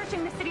 they've been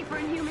searching the city for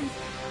Inhumans.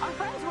 Our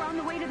friends were on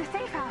the way to the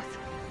safe house.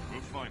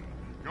 We'll find them.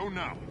 Go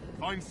now.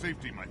 Find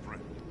safety, my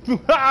friend.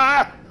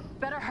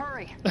 Better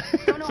hurry.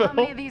 Don't know how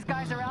many of these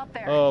guys are out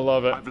there. Oh,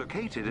 love it. I've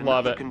located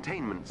Love another it.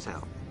 containment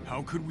cell.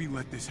 How could we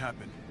let this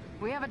happen?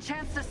 We have a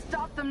chance to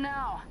stop them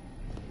now.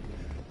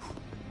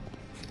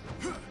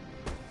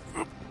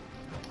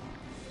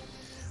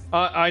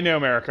 I know,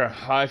 America.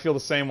 I feel the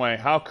same way.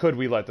 How could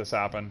we let this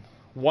happen?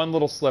 One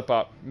little slip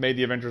up made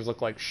the Avengers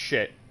look like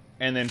shit,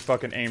 and then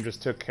fucking AIM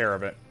just took care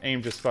of it.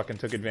 AIM just fucking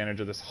took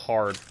advantage of this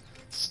hard.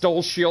 Stole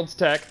S.H.I.E.L.D.'s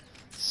tech,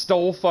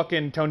 stole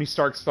fucking Tony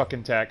Stark's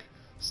fucking tech,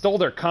 stole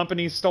their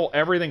company, stole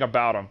everything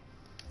about them,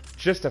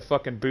 just to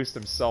fucking boost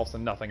themselves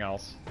and nothing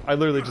else. I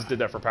literally just did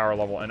that for power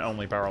level and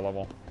only power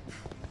level.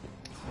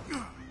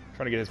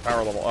 Trying to get his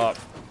power level up.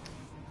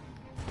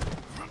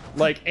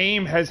 Like,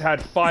 AIM has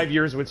had 5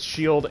 years with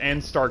S.H.I.E.L.D.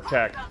 and Stark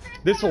Tech.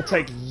 This will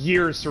take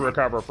years to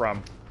recover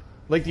from.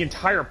 Like, the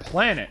entire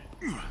planet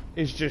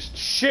is just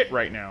shit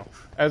right now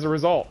as a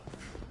result.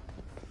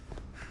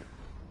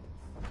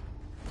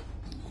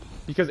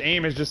 Because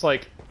AIM has just,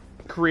 like,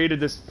 created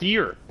this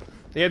fear.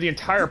 They have the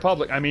entire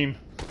public. I mean,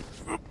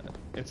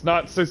 it's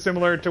not so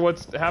similar to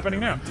what's happening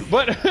now.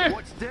 But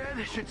What's dead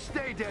should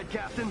stay dead,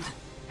 Captain.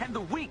 And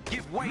the weak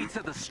give way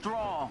to the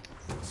strong.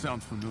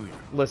 Sounds familiar.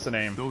 listen,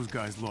 AIM. Those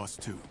guys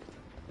lost too.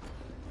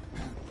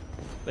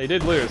 They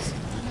did lose.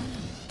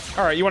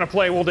 Alright, you want to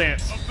play? We'll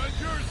dance.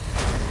 Avengers,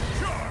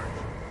 charge!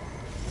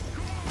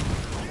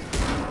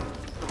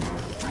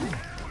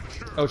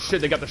 Oh shit,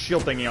 they got the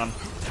shield thingy on.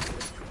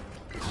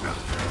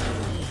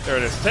 There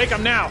it is. Take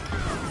them now!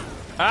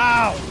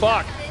 Ow!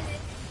 Fuck!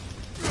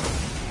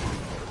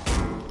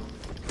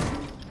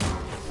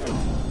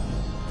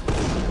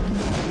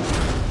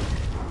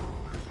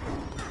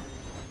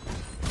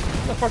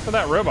 Where the fuck did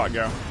that robot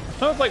go?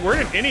 I was like,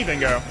 where did anything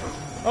go?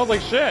 I was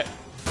like, shit.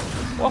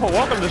 Whoa,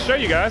 welcome to the show,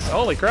 you guys.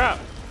 Holy crap.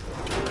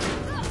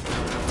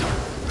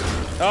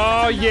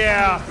 Oh,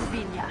 yeah.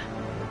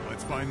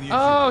 Let's find the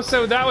Oh,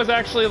 so that was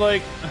actually,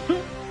 like,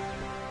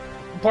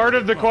 part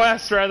of the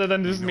quest rather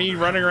than just me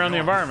running around the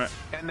environment.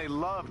 And they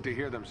love to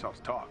hear themselves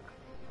talk.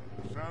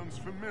 Sounds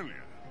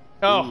familiar.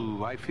 Oh.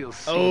 Ooh, I feel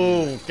sick.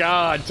 Oh,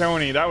 God,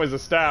 Tony, that was a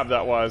stab,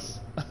 that was.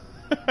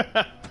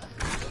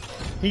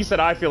 He said,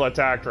 I feel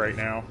attacked right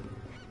now.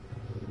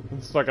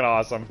 It's fucking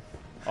awesome.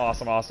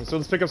 Awesome, awesome. So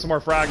let's pick up some more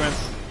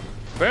fragments.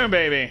 Boom,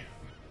 baby.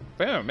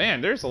 Boom,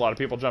 man, there's a lot of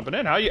people jumping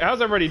in.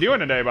 How's everybody doing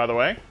today, by the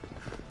way?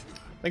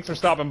 Thanks for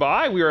stopping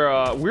by.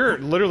 We're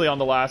literally on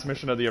the last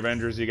mission of the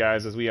Avengers, you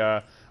guys, as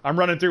I'm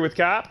running through with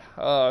Cap.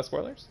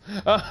 Spoilers.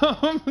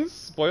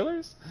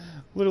 Spoilers?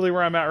 Literally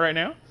where I'm at right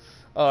now.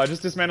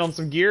 Just dismantling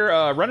some gear,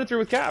 running through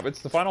with Cap.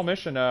 It's the final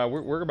mission.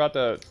 We're about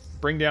to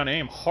bring down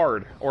AIM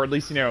hard, or at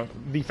least, you know,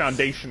 the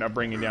foundation of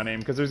bringing down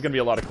AIM, because there's going to be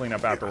a lot of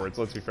cleanup afterwards,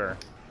 let's be fair.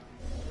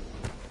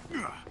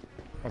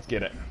 Let's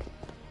get it.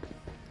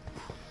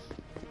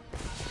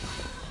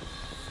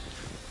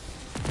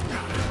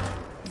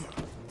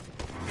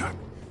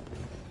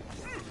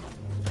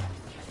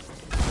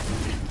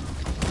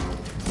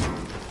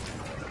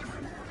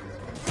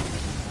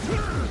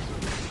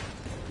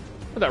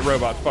 Where'd that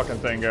robot fucking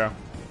thing go?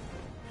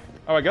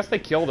 Oh, I guess they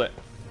killed it.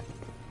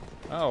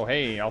 Oh,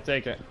 hey, I'll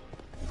take it.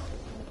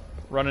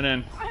 Running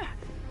in.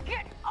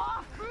 Get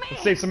off me!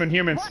 Let's save some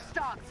Inhumans.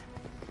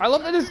 I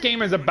love that this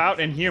game is about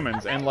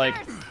Inhumans and, like,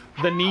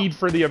 the need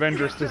for the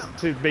Avengers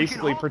to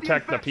basically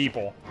protect the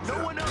people.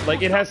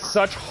 Like, it has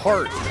such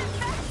heart.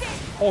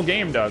 Whole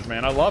game does,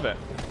 man. I love it.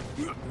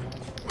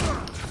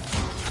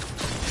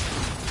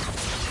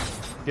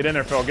 Get in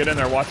there, Phil. Get in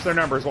there. Watch their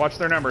numbers. Watch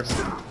their numbers.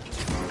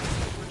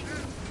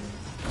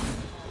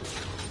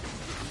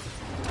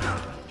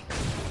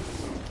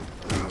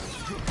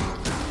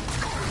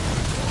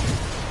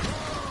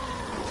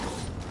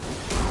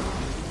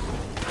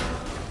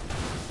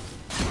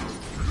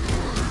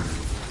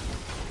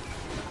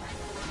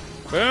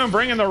 Boom,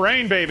 bring in the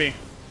rain, baby.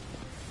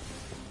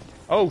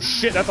 Oh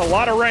shit, that's a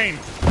lot of rain.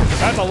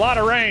 That's a lot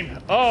of rain.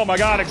 Oh my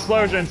god,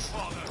 explosions.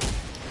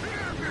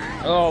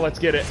 Oh, let's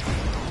get it.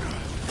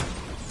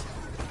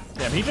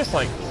 Damn, he just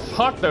like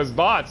fucked those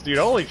bots, dude.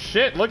 Holy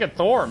shit, look at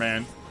Thor,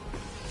 man.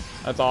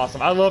 That's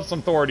awesome. I love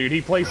some Thor, dude.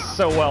 He plays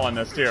so well in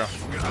this, too.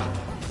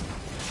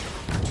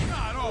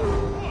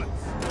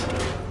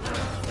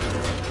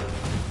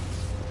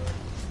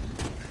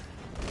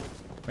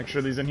 Make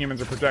sure these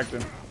Inhumans are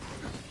protected.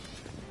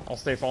 I'll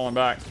stay falling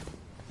back.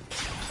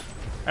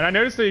 And I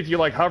noticed that if you,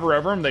 like, hover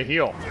over them, they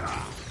heal.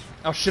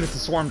 Oh, shit, it's a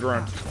swarm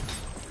drone.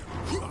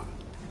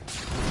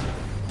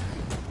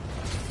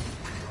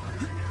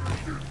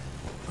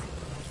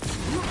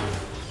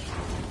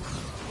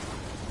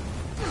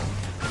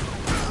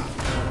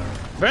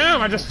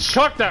 Boom! I just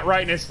chucked that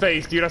right in his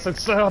face, dude. I said,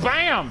 so,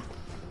 bam!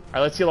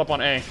 Alright, let's heal up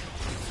on A.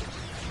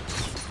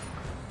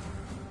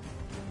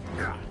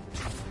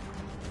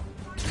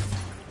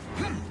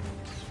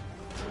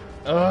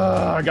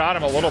 I got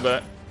him a little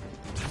bit.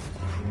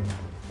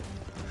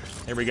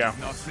 Here we go.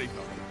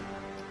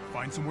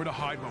 Find somewhere to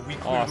hide while we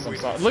awesome.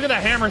 Look at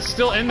that hammer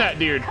still in that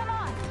dude.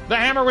 The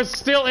hammer was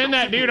still in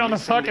that dude on the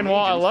fucking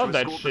wall. I love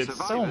that shit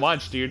so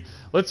much, dude.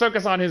 Let's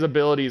focus on his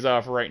abilities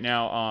for right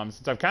now.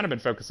 Since I've kind of been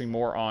focusing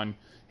more on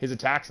his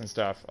attacks and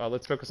stuff,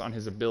 let's focus on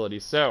his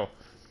abilities. So,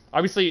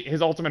 obviously,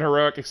 his ultimate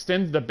heroic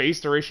extends the base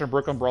duration of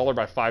Brooklyn Brawler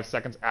by 5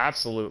 seconds.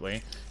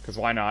 Absolutely, because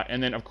why not?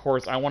 And then, of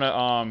course, I want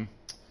to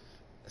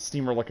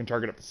steamroller can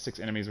target up to 6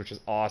 enemies, which is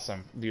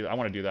awesome. Dude, I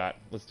want to do that.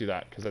 Let's do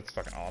that, because that's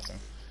fucking awesome.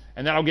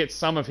 And then I'll get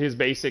some of his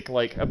basic,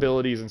 like,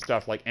 abilities and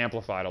stuff, like,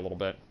 amplified a little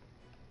bit,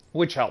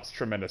 which helps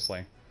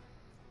tremendously.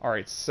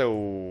 Alright,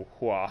 so,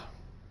 I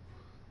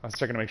was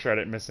checking to make sure I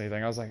didn't miss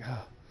anything. I was like,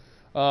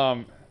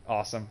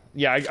 awesome.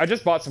 Yeah, I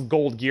just bought some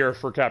gold gear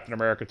for Captain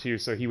America, too,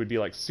 so he would be,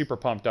 like, super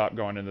pumped up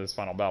going into this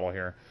final battle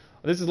here.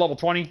 This is level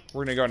 20.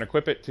 We're going to go and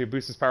equip it to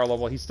boost his power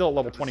level. He's still at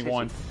level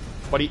 21,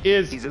 but he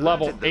is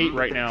level 8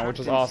 right now, which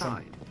is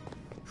awesome.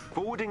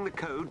 Forwarding the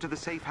code to the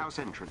safe house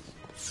entrance.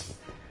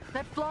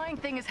 That flying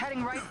thing is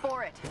heading right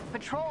for it.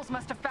 Patrols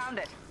must have found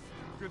it.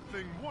 Good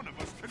thing one of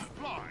us can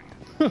fly.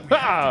 We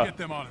have to get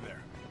them out of there.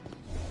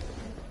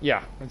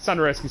 Yeah, it's time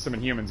to rescue some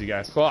Inhumans, you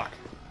guys. Fuck.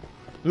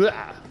 They're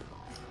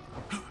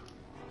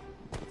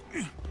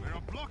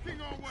blocking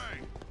our way.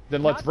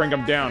 Then let's bring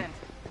them down.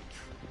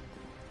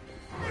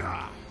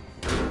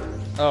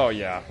 Oh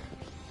yeah.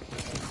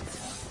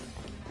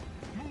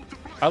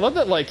 I love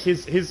that, like,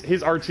 his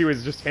R2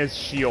 is just his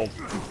shield.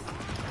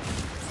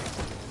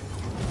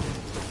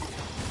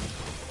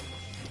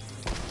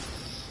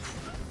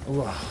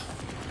 Ooh.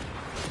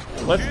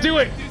 Let's do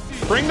it!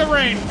 Bring the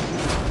rain!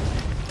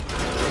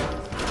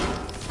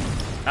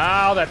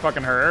 Ow, that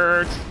fucking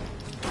hurt.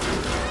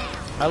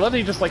 I love that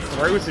he just, like,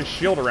 throws his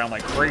shield around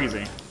like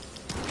crazy.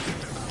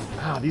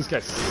 Wow, these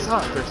guys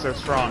suck. They're so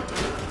strong.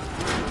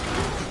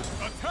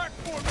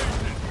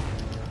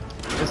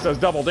 This does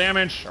double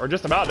damage, or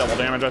just about double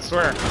damage, I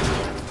swear.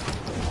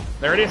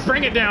 There it is,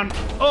 bring it down!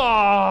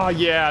 Oh,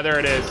 yeah, there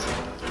it is.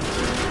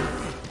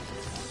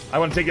 I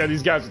want to take out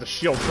these guys with the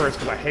shield first,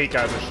 because I hate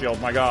guys with shield,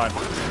 my god.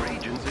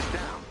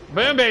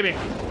 Boom, baby!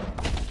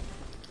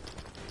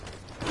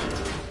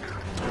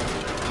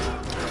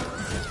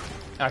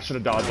 I should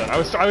have dodged that. I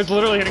was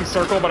literally hitting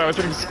circle, but I was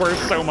hitting square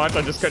so much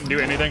I just couldn't do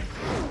anything.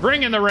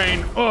 Bring in the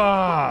rain!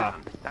 Oh.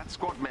 That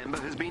squad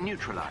member has been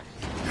neutralized.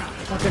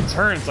 Fucking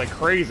turns like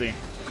crazy.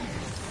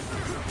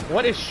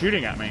 What is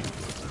shooting at me?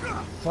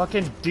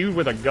 Fucking dude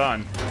with a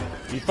gun.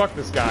 You fuck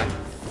this guy.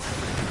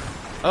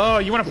 Oh,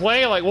 you want to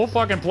play? Like, we'll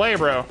fucking play,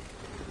 bro.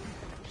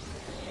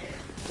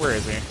 Where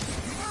is he?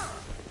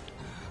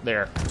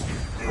 There.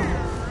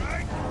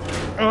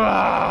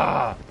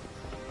 Ah!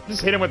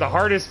 Just hit him with the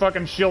hardest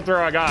fucking shield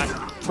throw I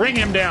got. Bring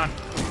him down.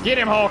 Get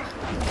him, Hulk.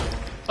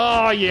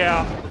 Oh,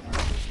 yeah.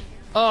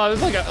 Oh,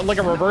 it's like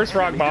a reverse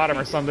rock bottom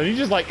or something. He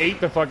just, like, ate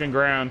the fucking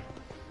ground.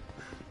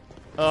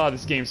 Oh,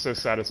 this game's so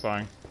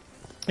satisfying.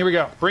 Here we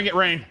go. Bring it,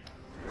 Rain.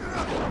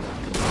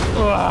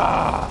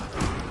 Ah!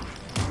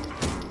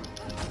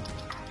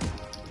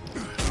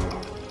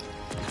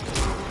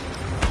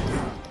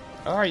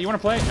 Alright, you want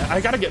to play? I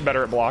gotta get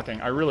better at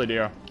blocking. I really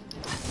do.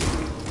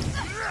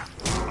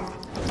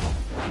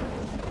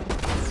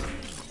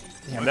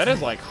 Damn, that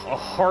is like a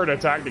hard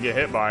attack to get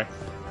hit by.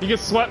 You get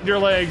swept your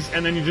legs,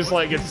 and then you just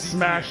like get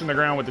smashed in the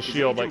ground with the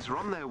shield. Like, are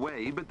on their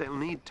way, but they'll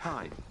need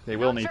time. They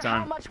will need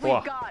time. How much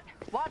we've got.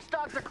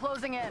 Watchdogs are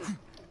closing in.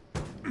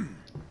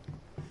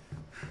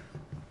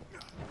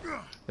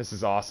 This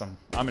is awesome.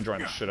 I'm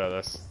enjoying the shit out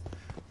of this.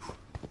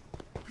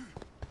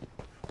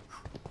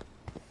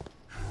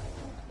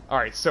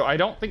 Alright, so I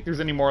don't think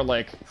there's any more,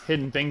 like,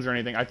 hidden things or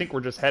anything. I think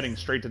we're just heading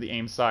straight to the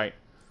AIM site.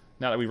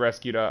 Now that we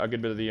rescued a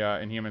good bit of the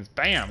Inhumans.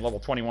 Bam! Level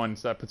 21,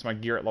 so that puts my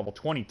gear at level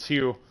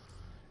 22.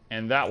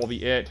 And that will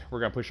be it. We're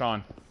gonna push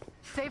on.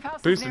 Safe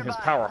house Boosting his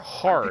power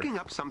hard. I'm picking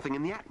up something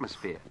in the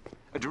atmosphere.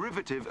 A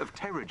derivative of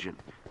Terrigen.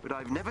 But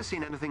I've never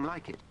seen anything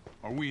like it.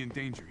 Are we in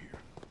danger here?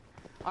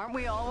 Aren't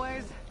we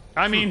always?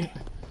 I mean,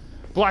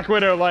 Black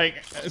Widow,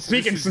 like,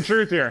 speaking some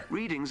truth here.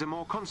 Readings are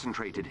more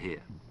concentrated here.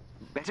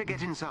 Better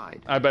get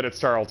inside. I bet it's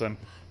Tarleton.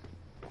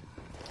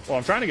 Well,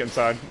 I'm trying to get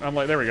inside. I'm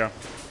like, there we go.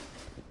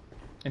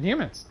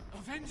 Inhumans.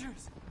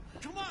 Avengers,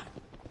 come on.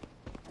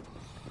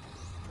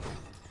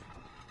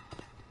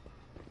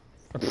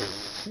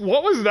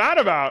 What was that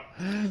about?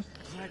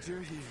 Glad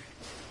you're here.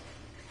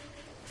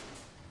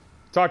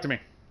 Talk to me.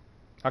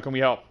 How can we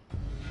help?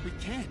 We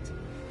can't.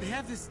 They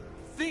have this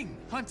thing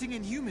hunting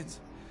Inhumans.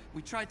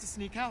 We tried to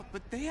sneak out,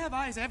 but they have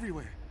eyes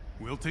everywhere.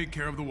 We'll take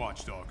care of the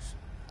watchdogs.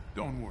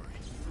 Don't worry.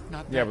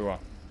 Not that, Yeah, we will.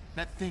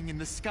 That thing in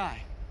the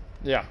sky.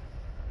 Yeah.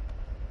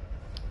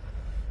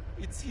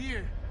 It's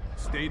here.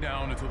 Stay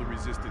down until the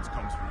resistance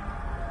comes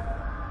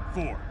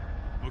for you. 4.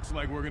 Looks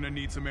like we're gonna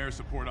need some air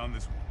support on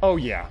this one. Oh,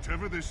 yeah.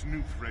 Whatever this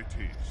new threat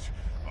is,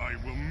 I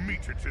will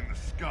meet it in the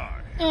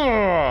sky.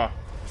 Ugh.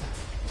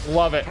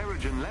 Love it.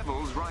 Terrigen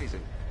levels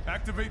rising.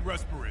 Activate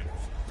respirators.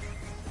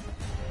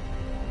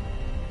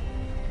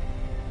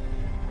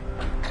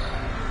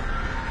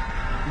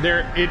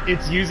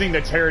 It's using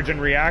the Terrigen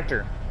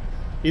reactor.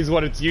 Is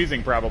what it's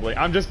using, probably.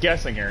 I'm just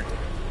guessing here.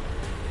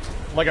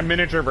 Like a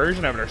miniature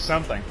version of it or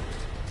something.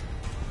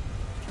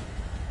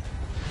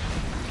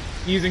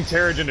 Using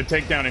Terrigen to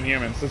take down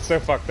Inhumans. That's so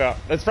fucked up.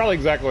 That's probably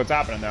exactly what's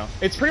happening, though.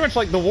 It's pretty much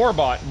like the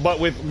Warbot, but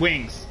with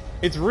wings.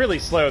 It's really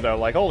slow, though.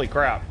 Like, holy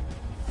crap.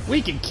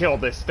 We can kill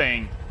this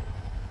thing.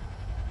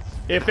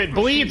 If it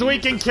bleeds, we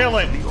can kill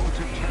it.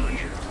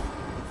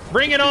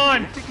 Bring it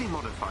on! Genetically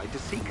modified to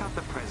seek out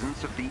the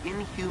presence of the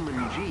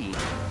inhuman gene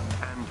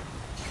and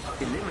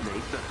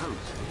eliminate the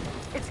host.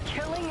 It's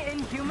killing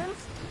Inhumans?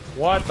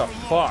 What the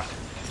fuck?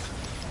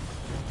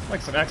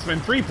 Like some X-Men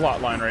 3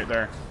 plot line right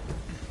there.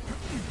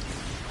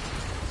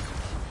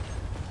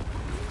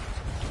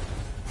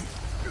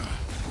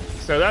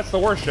 So that's the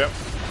warship.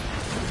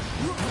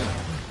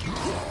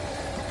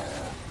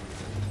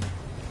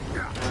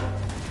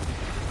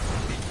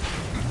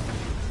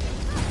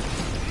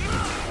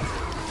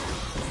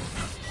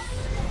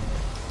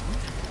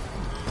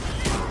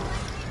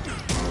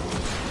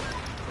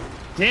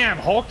 Damn,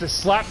 Hulk just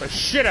slapped the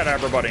shit out of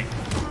everybody.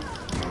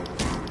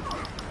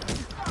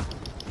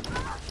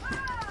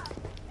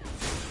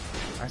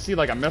 I see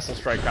like a missile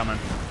strike coming.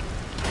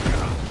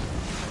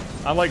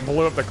 I like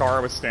blew up the car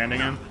I was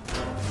standing in.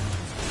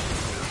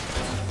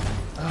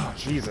 Oh,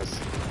 Jesus.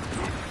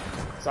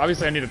 So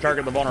obviously I need to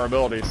target the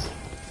vulnerabilities.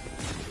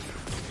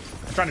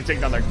 I'm trying to take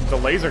down the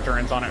laser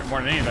turrets on it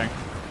more than anything.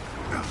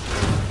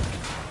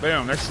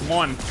 Boom, there's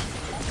one.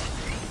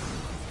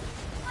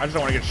 I just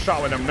don't want to get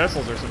shot with them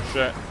missiles or some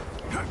shit.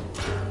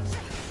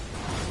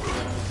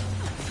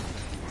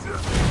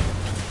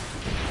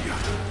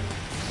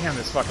 Damn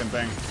this fucking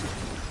thing.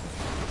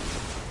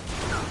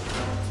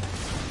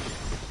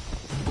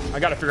 I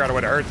gotta figure out a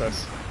way to hurt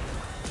this.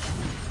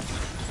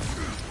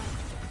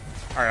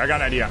 Alright, I got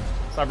an idea.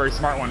 It's not a very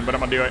smart one, but I'm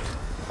gonna do it.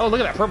 Oh,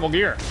 look at that purple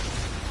gear.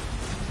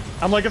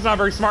 I'm like, it's not a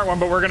very smart one,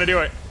 but we're gonna do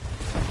it.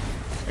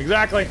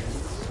 Exactly.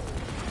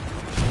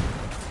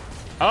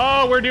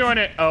 Oh, we're doing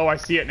it. Oh, I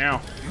see it now.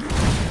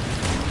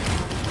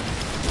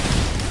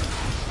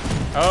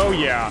 Oh,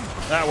 yeah.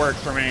 That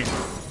works for me.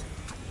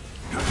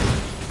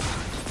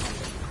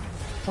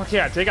 Fuck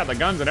yeah, take out the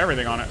guns and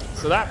everything on it.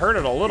 So that hurt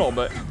it a little,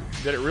 but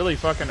did it really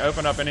fucking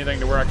open up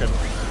anything to where I could...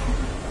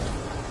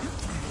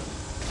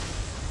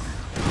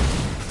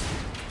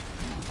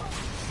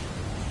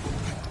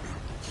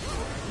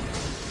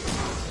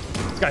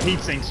 It's got heat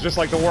sinks, just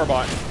like the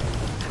Warbot.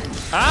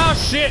 Ah,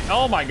 shit!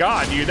 Oh my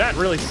god, dude, that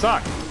really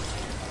sucked.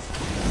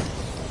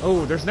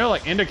 Oh, there's no,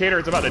 like, indicator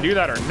it's about to do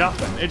that or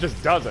nothing. It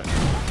just does it.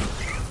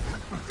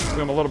 Give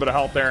him a little bit of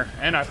health there,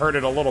 and I've hurt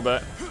it a little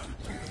bit.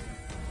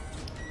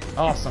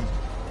 Awesome.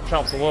 Which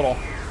helps a little.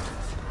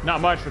 Not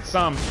much, but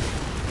some.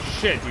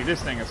 Shit, dude,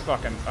 this thing is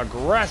fucking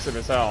aggressive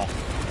as hell.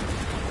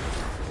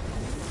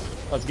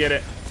 Let's get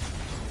it.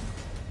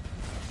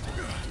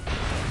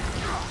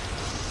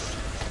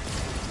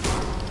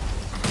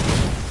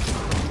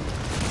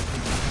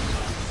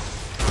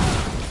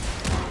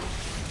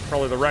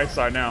 Probably the right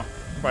side now.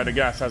 If I had to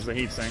guess, has the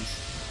heat sinks.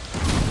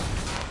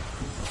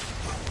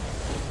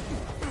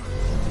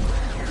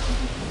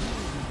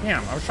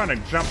 Damn, I was trying to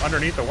jump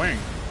underneath the wing.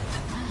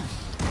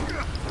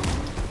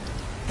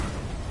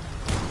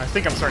 I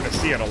think I'm starting to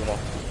see it a little.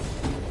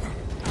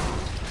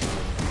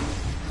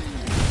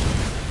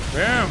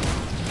 Damn.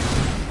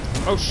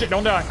 Oh shit,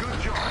 don't die.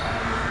 Good job.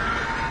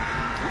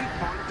 Weak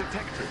point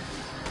detected.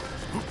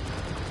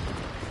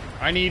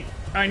 I need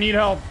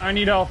help. I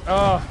need help.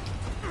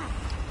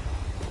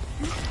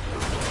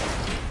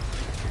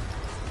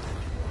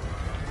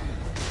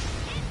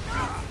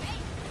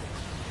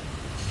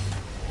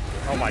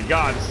 Oh my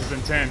god, this is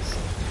intense.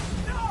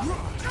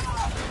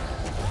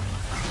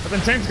 It's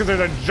intense because there's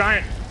a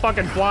giant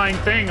fucking flying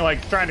thing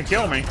like trying to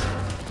kill me.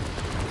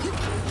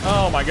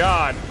 Oh my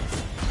god.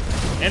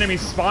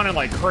 Enemies spawning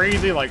like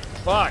crazy, like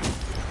fuck.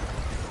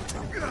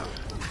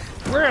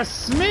 We're a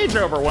smidge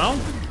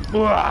overwhelmed.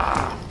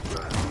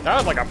 That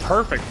was like a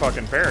perfect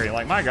fucking parry,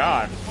 like my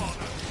god.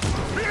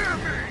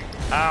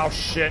 Ow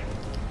shit.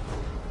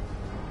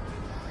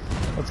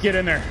 Let's get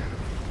in there.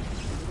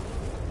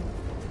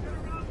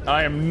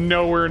 I am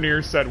nowhere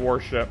near said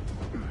warship.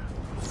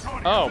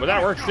 Oh, but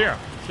that works too.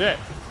 Shit.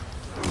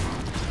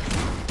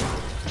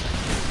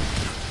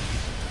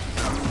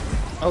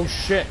 Oh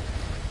shit.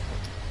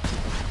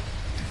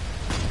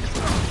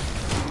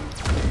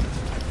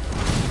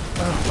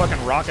 Oh,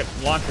 fucking rocket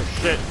launcher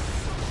shit.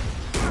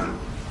 A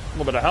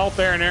little bit of health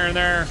there and there and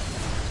there.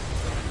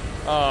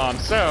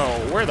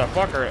 So where the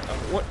fuck are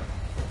what?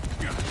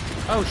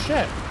 Oh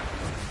shit.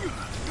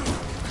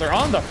 They're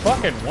on the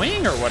fucking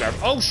wing or whatever.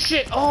 Oh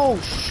shit! Oh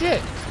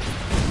shit!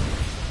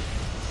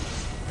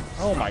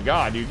 Oh my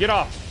god, dude, get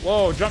off!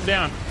 Whoa, jump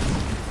down.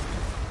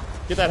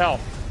 Get that health.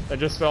 That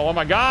just fell. Oh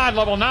my god,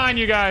 level 9,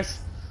 you guys!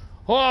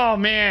 Oh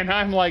man,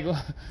 I'm like, oh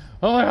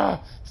my god,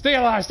 stay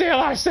alive, stay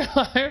alive, stay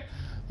alive!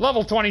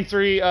 Level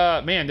 23.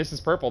 Man, this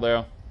is purple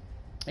though.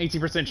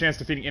 18% chance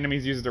defeating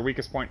enemies uses their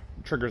weakest point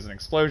triggers an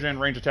explosion.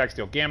 Range attacks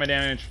deal gamma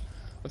damage.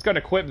 Let's go and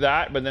equip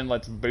that, but then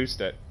let's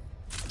boost it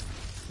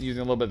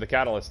using a little bit of the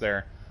catalyst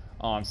there.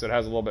 So it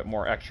has a little bit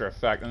more extra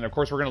effect. And of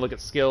course, we're going to look at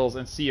skills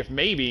and see if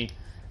maybe,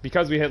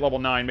 because we hit level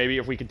 9, maybe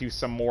if we could do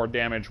some more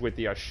damage with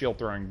the shield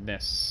throwing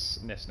ness.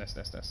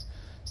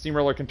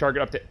 Steamroller can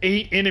target up to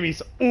 8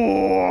 enemies.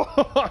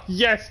 Oh,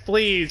 yes,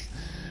 please.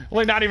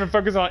 Like, not even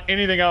focus on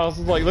anything else.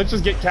 Like, let's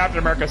just get Captain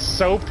America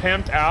so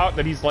pimped out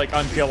that he's, like,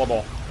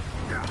 unkillable.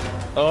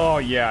 Oh,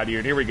 yeah,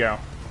 dude. Here we go.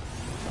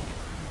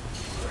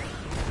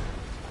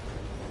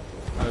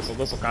 Oh,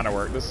 this will kind of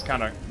work. This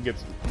kind of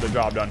gets the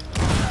job done.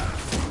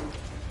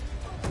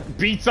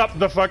 Beats up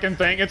the fucking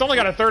thing. It's only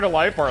got a third of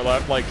life bar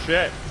left. Like,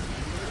 shit.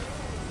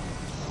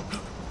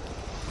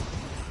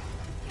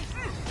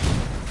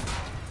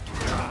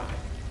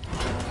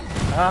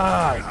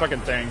 Ah, these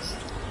fucking things.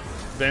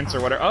 Vents or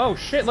whatever. Oh,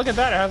 shit, look at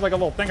that. It has like a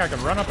little thing I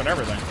can run up and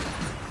everything.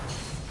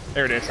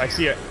 There it is. I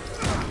see it.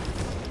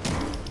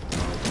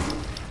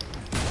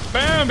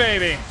 Boom,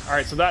 baby. All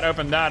right, so that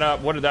opened that up.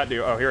 What did that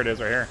do? Oh, here it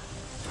is right here.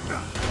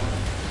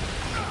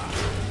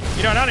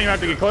 You know, I don't even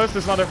have to get close to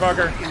this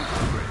motherfucker.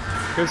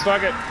 Because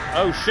fuck it.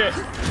 Oh, shit.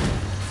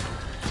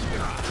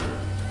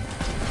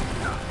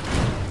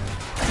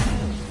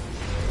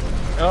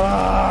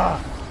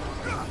 Ah.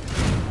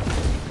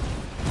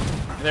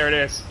 There it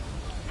is.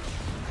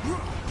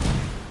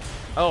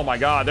 Oh my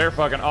god, they're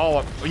fucking all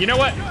up. You know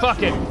what?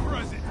 Fuck it.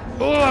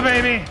 Oh,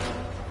 baby.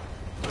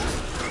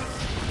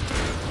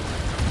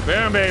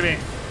 Boom, baby.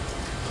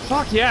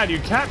 Fuck yeah,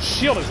 dude. Cap's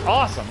shield is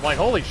awesome. Like,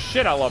 holy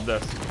shit, I love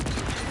this.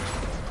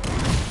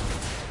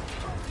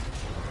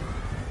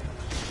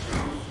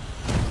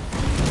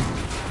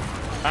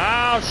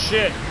 Oh,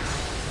 shit.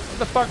 What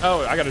the fuck?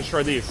 Oh, I gotta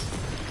destroy these.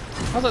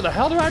 I was like, the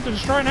hell do I have to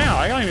destroy now?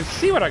 I don't even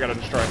see what I gotta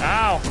destroy.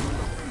 Ow.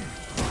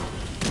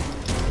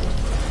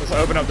 Let's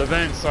open up the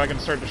vents so I can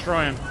start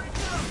destroying.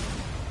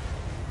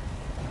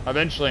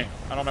 Eventually.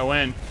 I don't know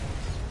when.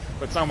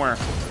 But somewhere.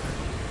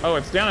 Oh,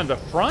 it's down in the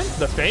front?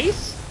 The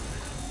face?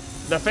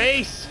 The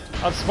face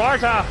of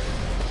Sparta!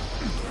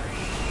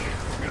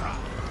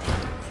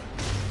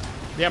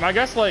 Yeah, I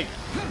guess, like...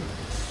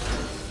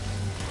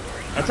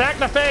 Attack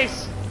the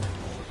face!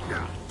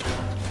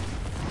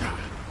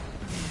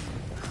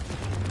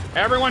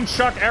 Everyone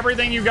chuck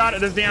everything you got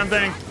at this damn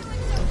thing.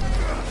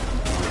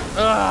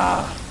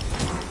 Ugh.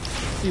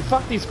 You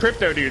fuck these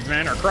crypto dudes,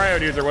 man, or cryo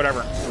dudes or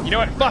whatever. You know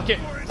what? Fuck it.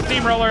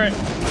 Steamroller it.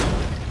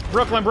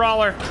 Brooklyn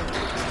Brawler.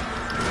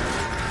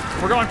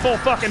 We're going full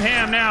fucking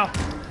ham now.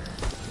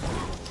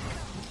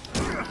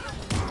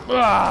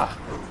 Ugh.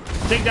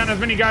 Take down as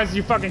many guys as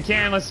you fucking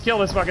can. Let's kill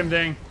this fucking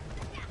thing.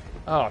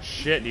 Oh,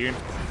 shit, dude.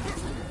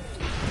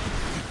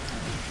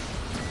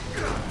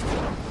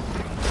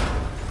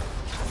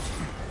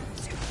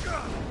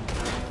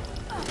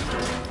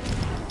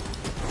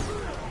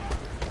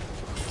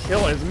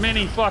 Kill as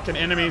many fucking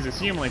enemies as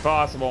humanly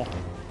possible.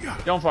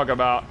 Don't fuck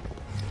about.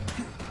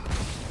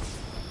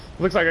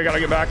 Looks like I gotta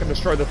get back and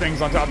destroy the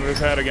things on top of his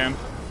head again.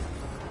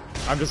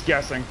 I'm just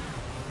guessing.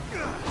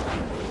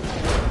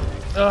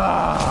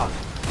 Ugh.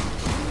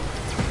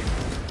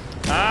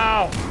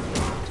 Ow!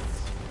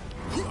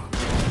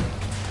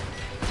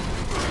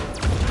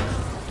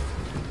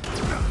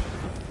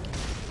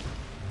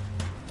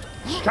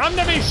 Come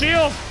to me,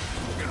 shield!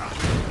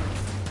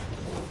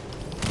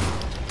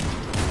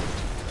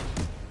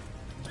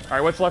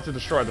 Alright, what's left to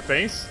destroy? The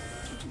face?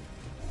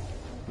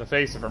 The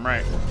face, if I'm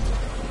right.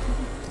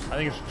 I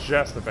think it's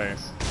just the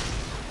face.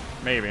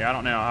 Maybe, I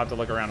don't know. I'll have to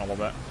look around a little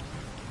bit.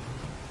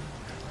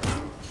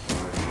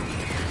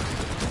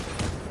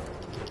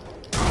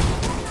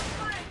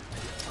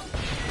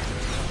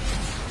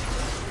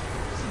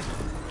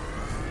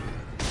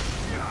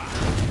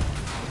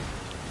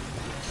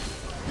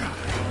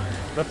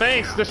 The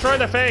face! Destroy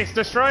the face!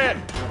 Destroy it!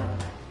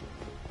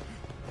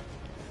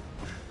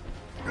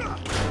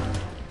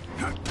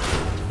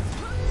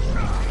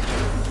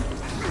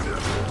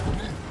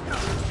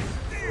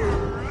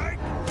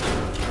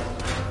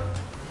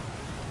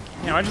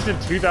 Damn, I just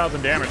did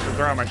 2,000 damage for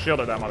throwing my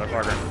shield at that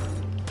motherfucker.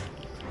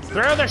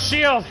 Throw the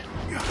shield!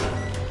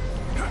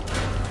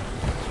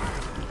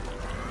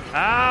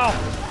 Ow!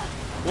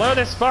 Blow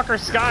this fucker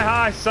sky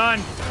high, son!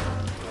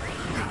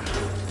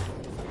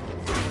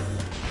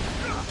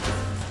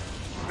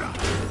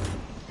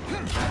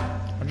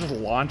 I'm just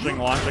launching.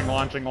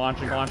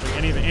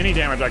 Any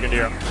damage I can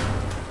do.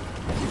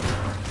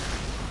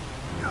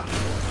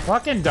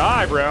 Fucking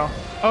die, bro.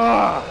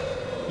 Ugh!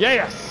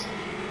 Yes!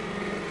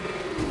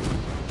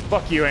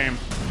 Fuck you, AIM.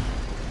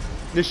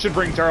 This should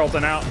bring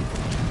Tarleton out.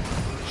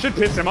 Should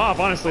piss him off,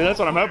 honestly. That's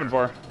what I'm hoping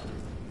for.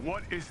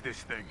 What is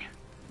this thing?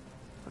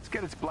 Let's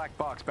get its black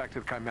box back to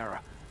the Chimera.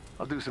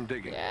 I'll do some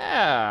digging.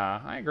 Yeah,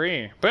 I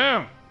agree.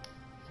 Boom!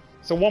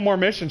 So one more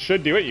mission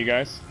should do it, you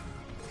guys.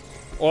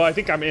 Well, I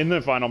think I'm in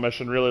the final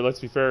mission, really, let's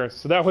be fair.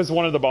 So that was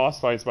one of the boss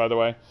fights, by the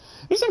way.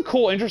 There's some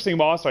cool, interesting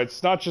boss fights.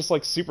 It's not just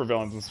like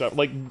supervillains and stuff.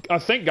 Like,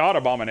 thank God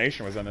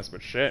Abomination was in this,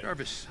 but shit.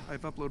 Jarvis,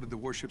 I've uploaded the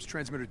warship's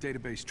transmitter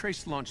database.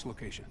 Trace launch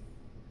location.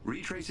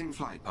 Retracing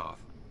flight path.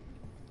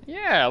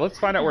 Yeah, let's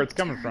find out where it's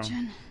coming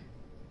from.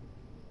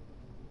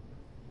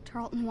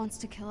 Tarleton wants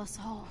to kill us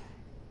all.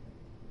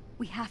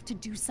 We have to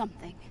do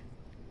something.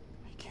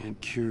 He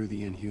can't cure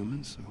the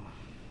Inhumans, so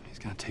he's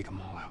gonna take them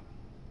all out.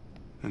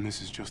 And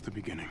this is just the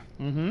beginning.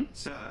 Mm-hmm.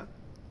 Sir?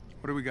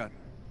 What do we got?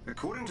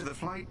 According to the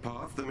flight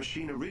path, the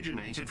machine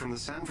originated from the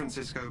San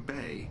Francisco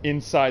Bay.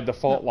 Inside the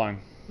fault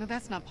line. No,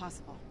 that's not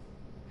possible.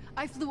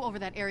 I flew over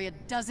that area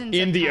dozens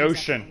in of the times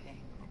ocean.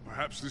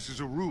 Perhaps this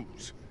is a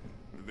ruse.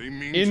 They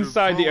mean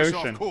inside to the throw us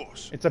ocean. off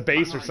course. It's a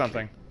base or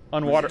something.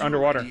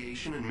 Underwater.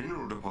 Radiation and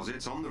mineral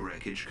deposits on the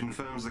wreckage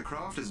confirms the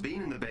craft has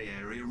been in the Bay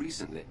Area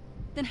recently.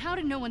 Then how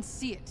did no one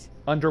see it?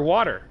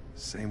 Underwater.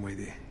 Same way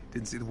they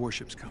didn't see the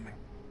warships coming.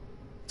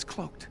 It's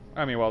cloaked.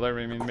 I mean, well,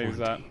 maybe it's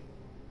that.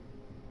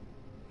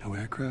 No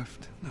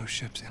aircraft, no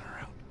ships in or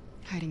out.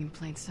 Hiding in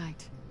plain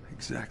sight.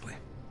 Exactly.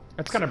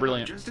 That's kind of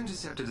brilliant. Just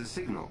intercepted a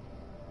signal.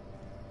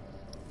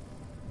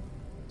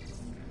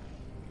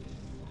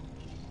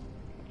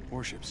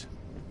 Warships.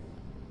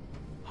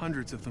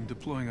 Hundreds of them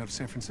deploying out of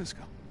San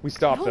Francisco. We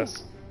stopped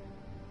this.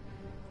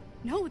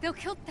 No, they'll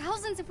kill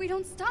thousands if we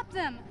don't stop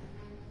them.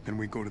 Then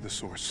we go to the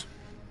source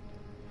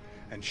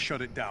and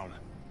shut it down.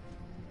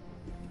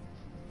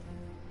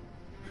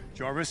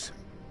 Jarvis,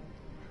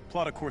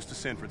 plot a course to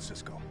San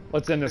Francisco.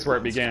 Let's end this where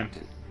it began.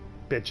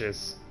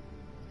 Bitches.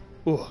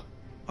 Ooh.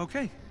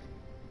 Okay.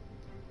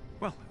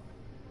 Well,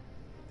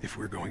 if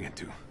we're going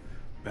into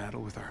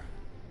battle with our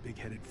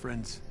big-headed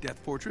friends, Death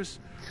Fortress,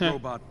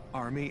 Robot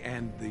Army,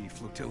 and the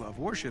flotilla of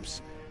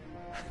warships,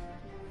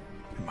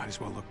 we might as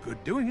well look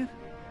good doing it,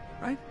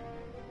 right?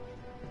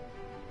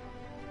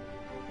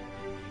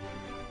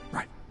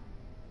 Right.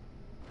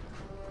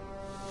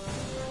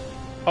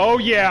 Oh,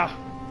 yeah.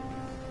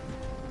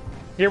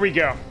 Here we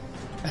go.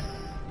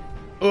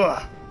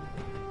 Ugh.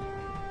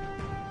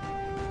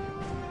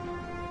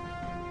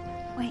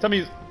 Wait. Tell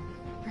me.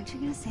 Aren't you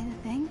gonna say the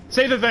thing?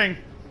 Say the thing.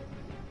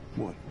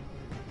 What?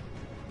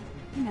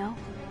 You know.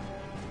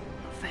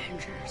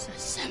 Avengers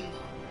assemble.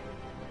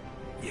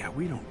 Yeah,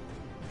 we don't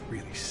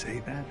really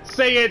say that.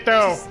 Say it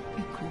though. Just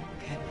be cool,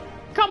 okay?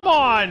 Come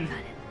on.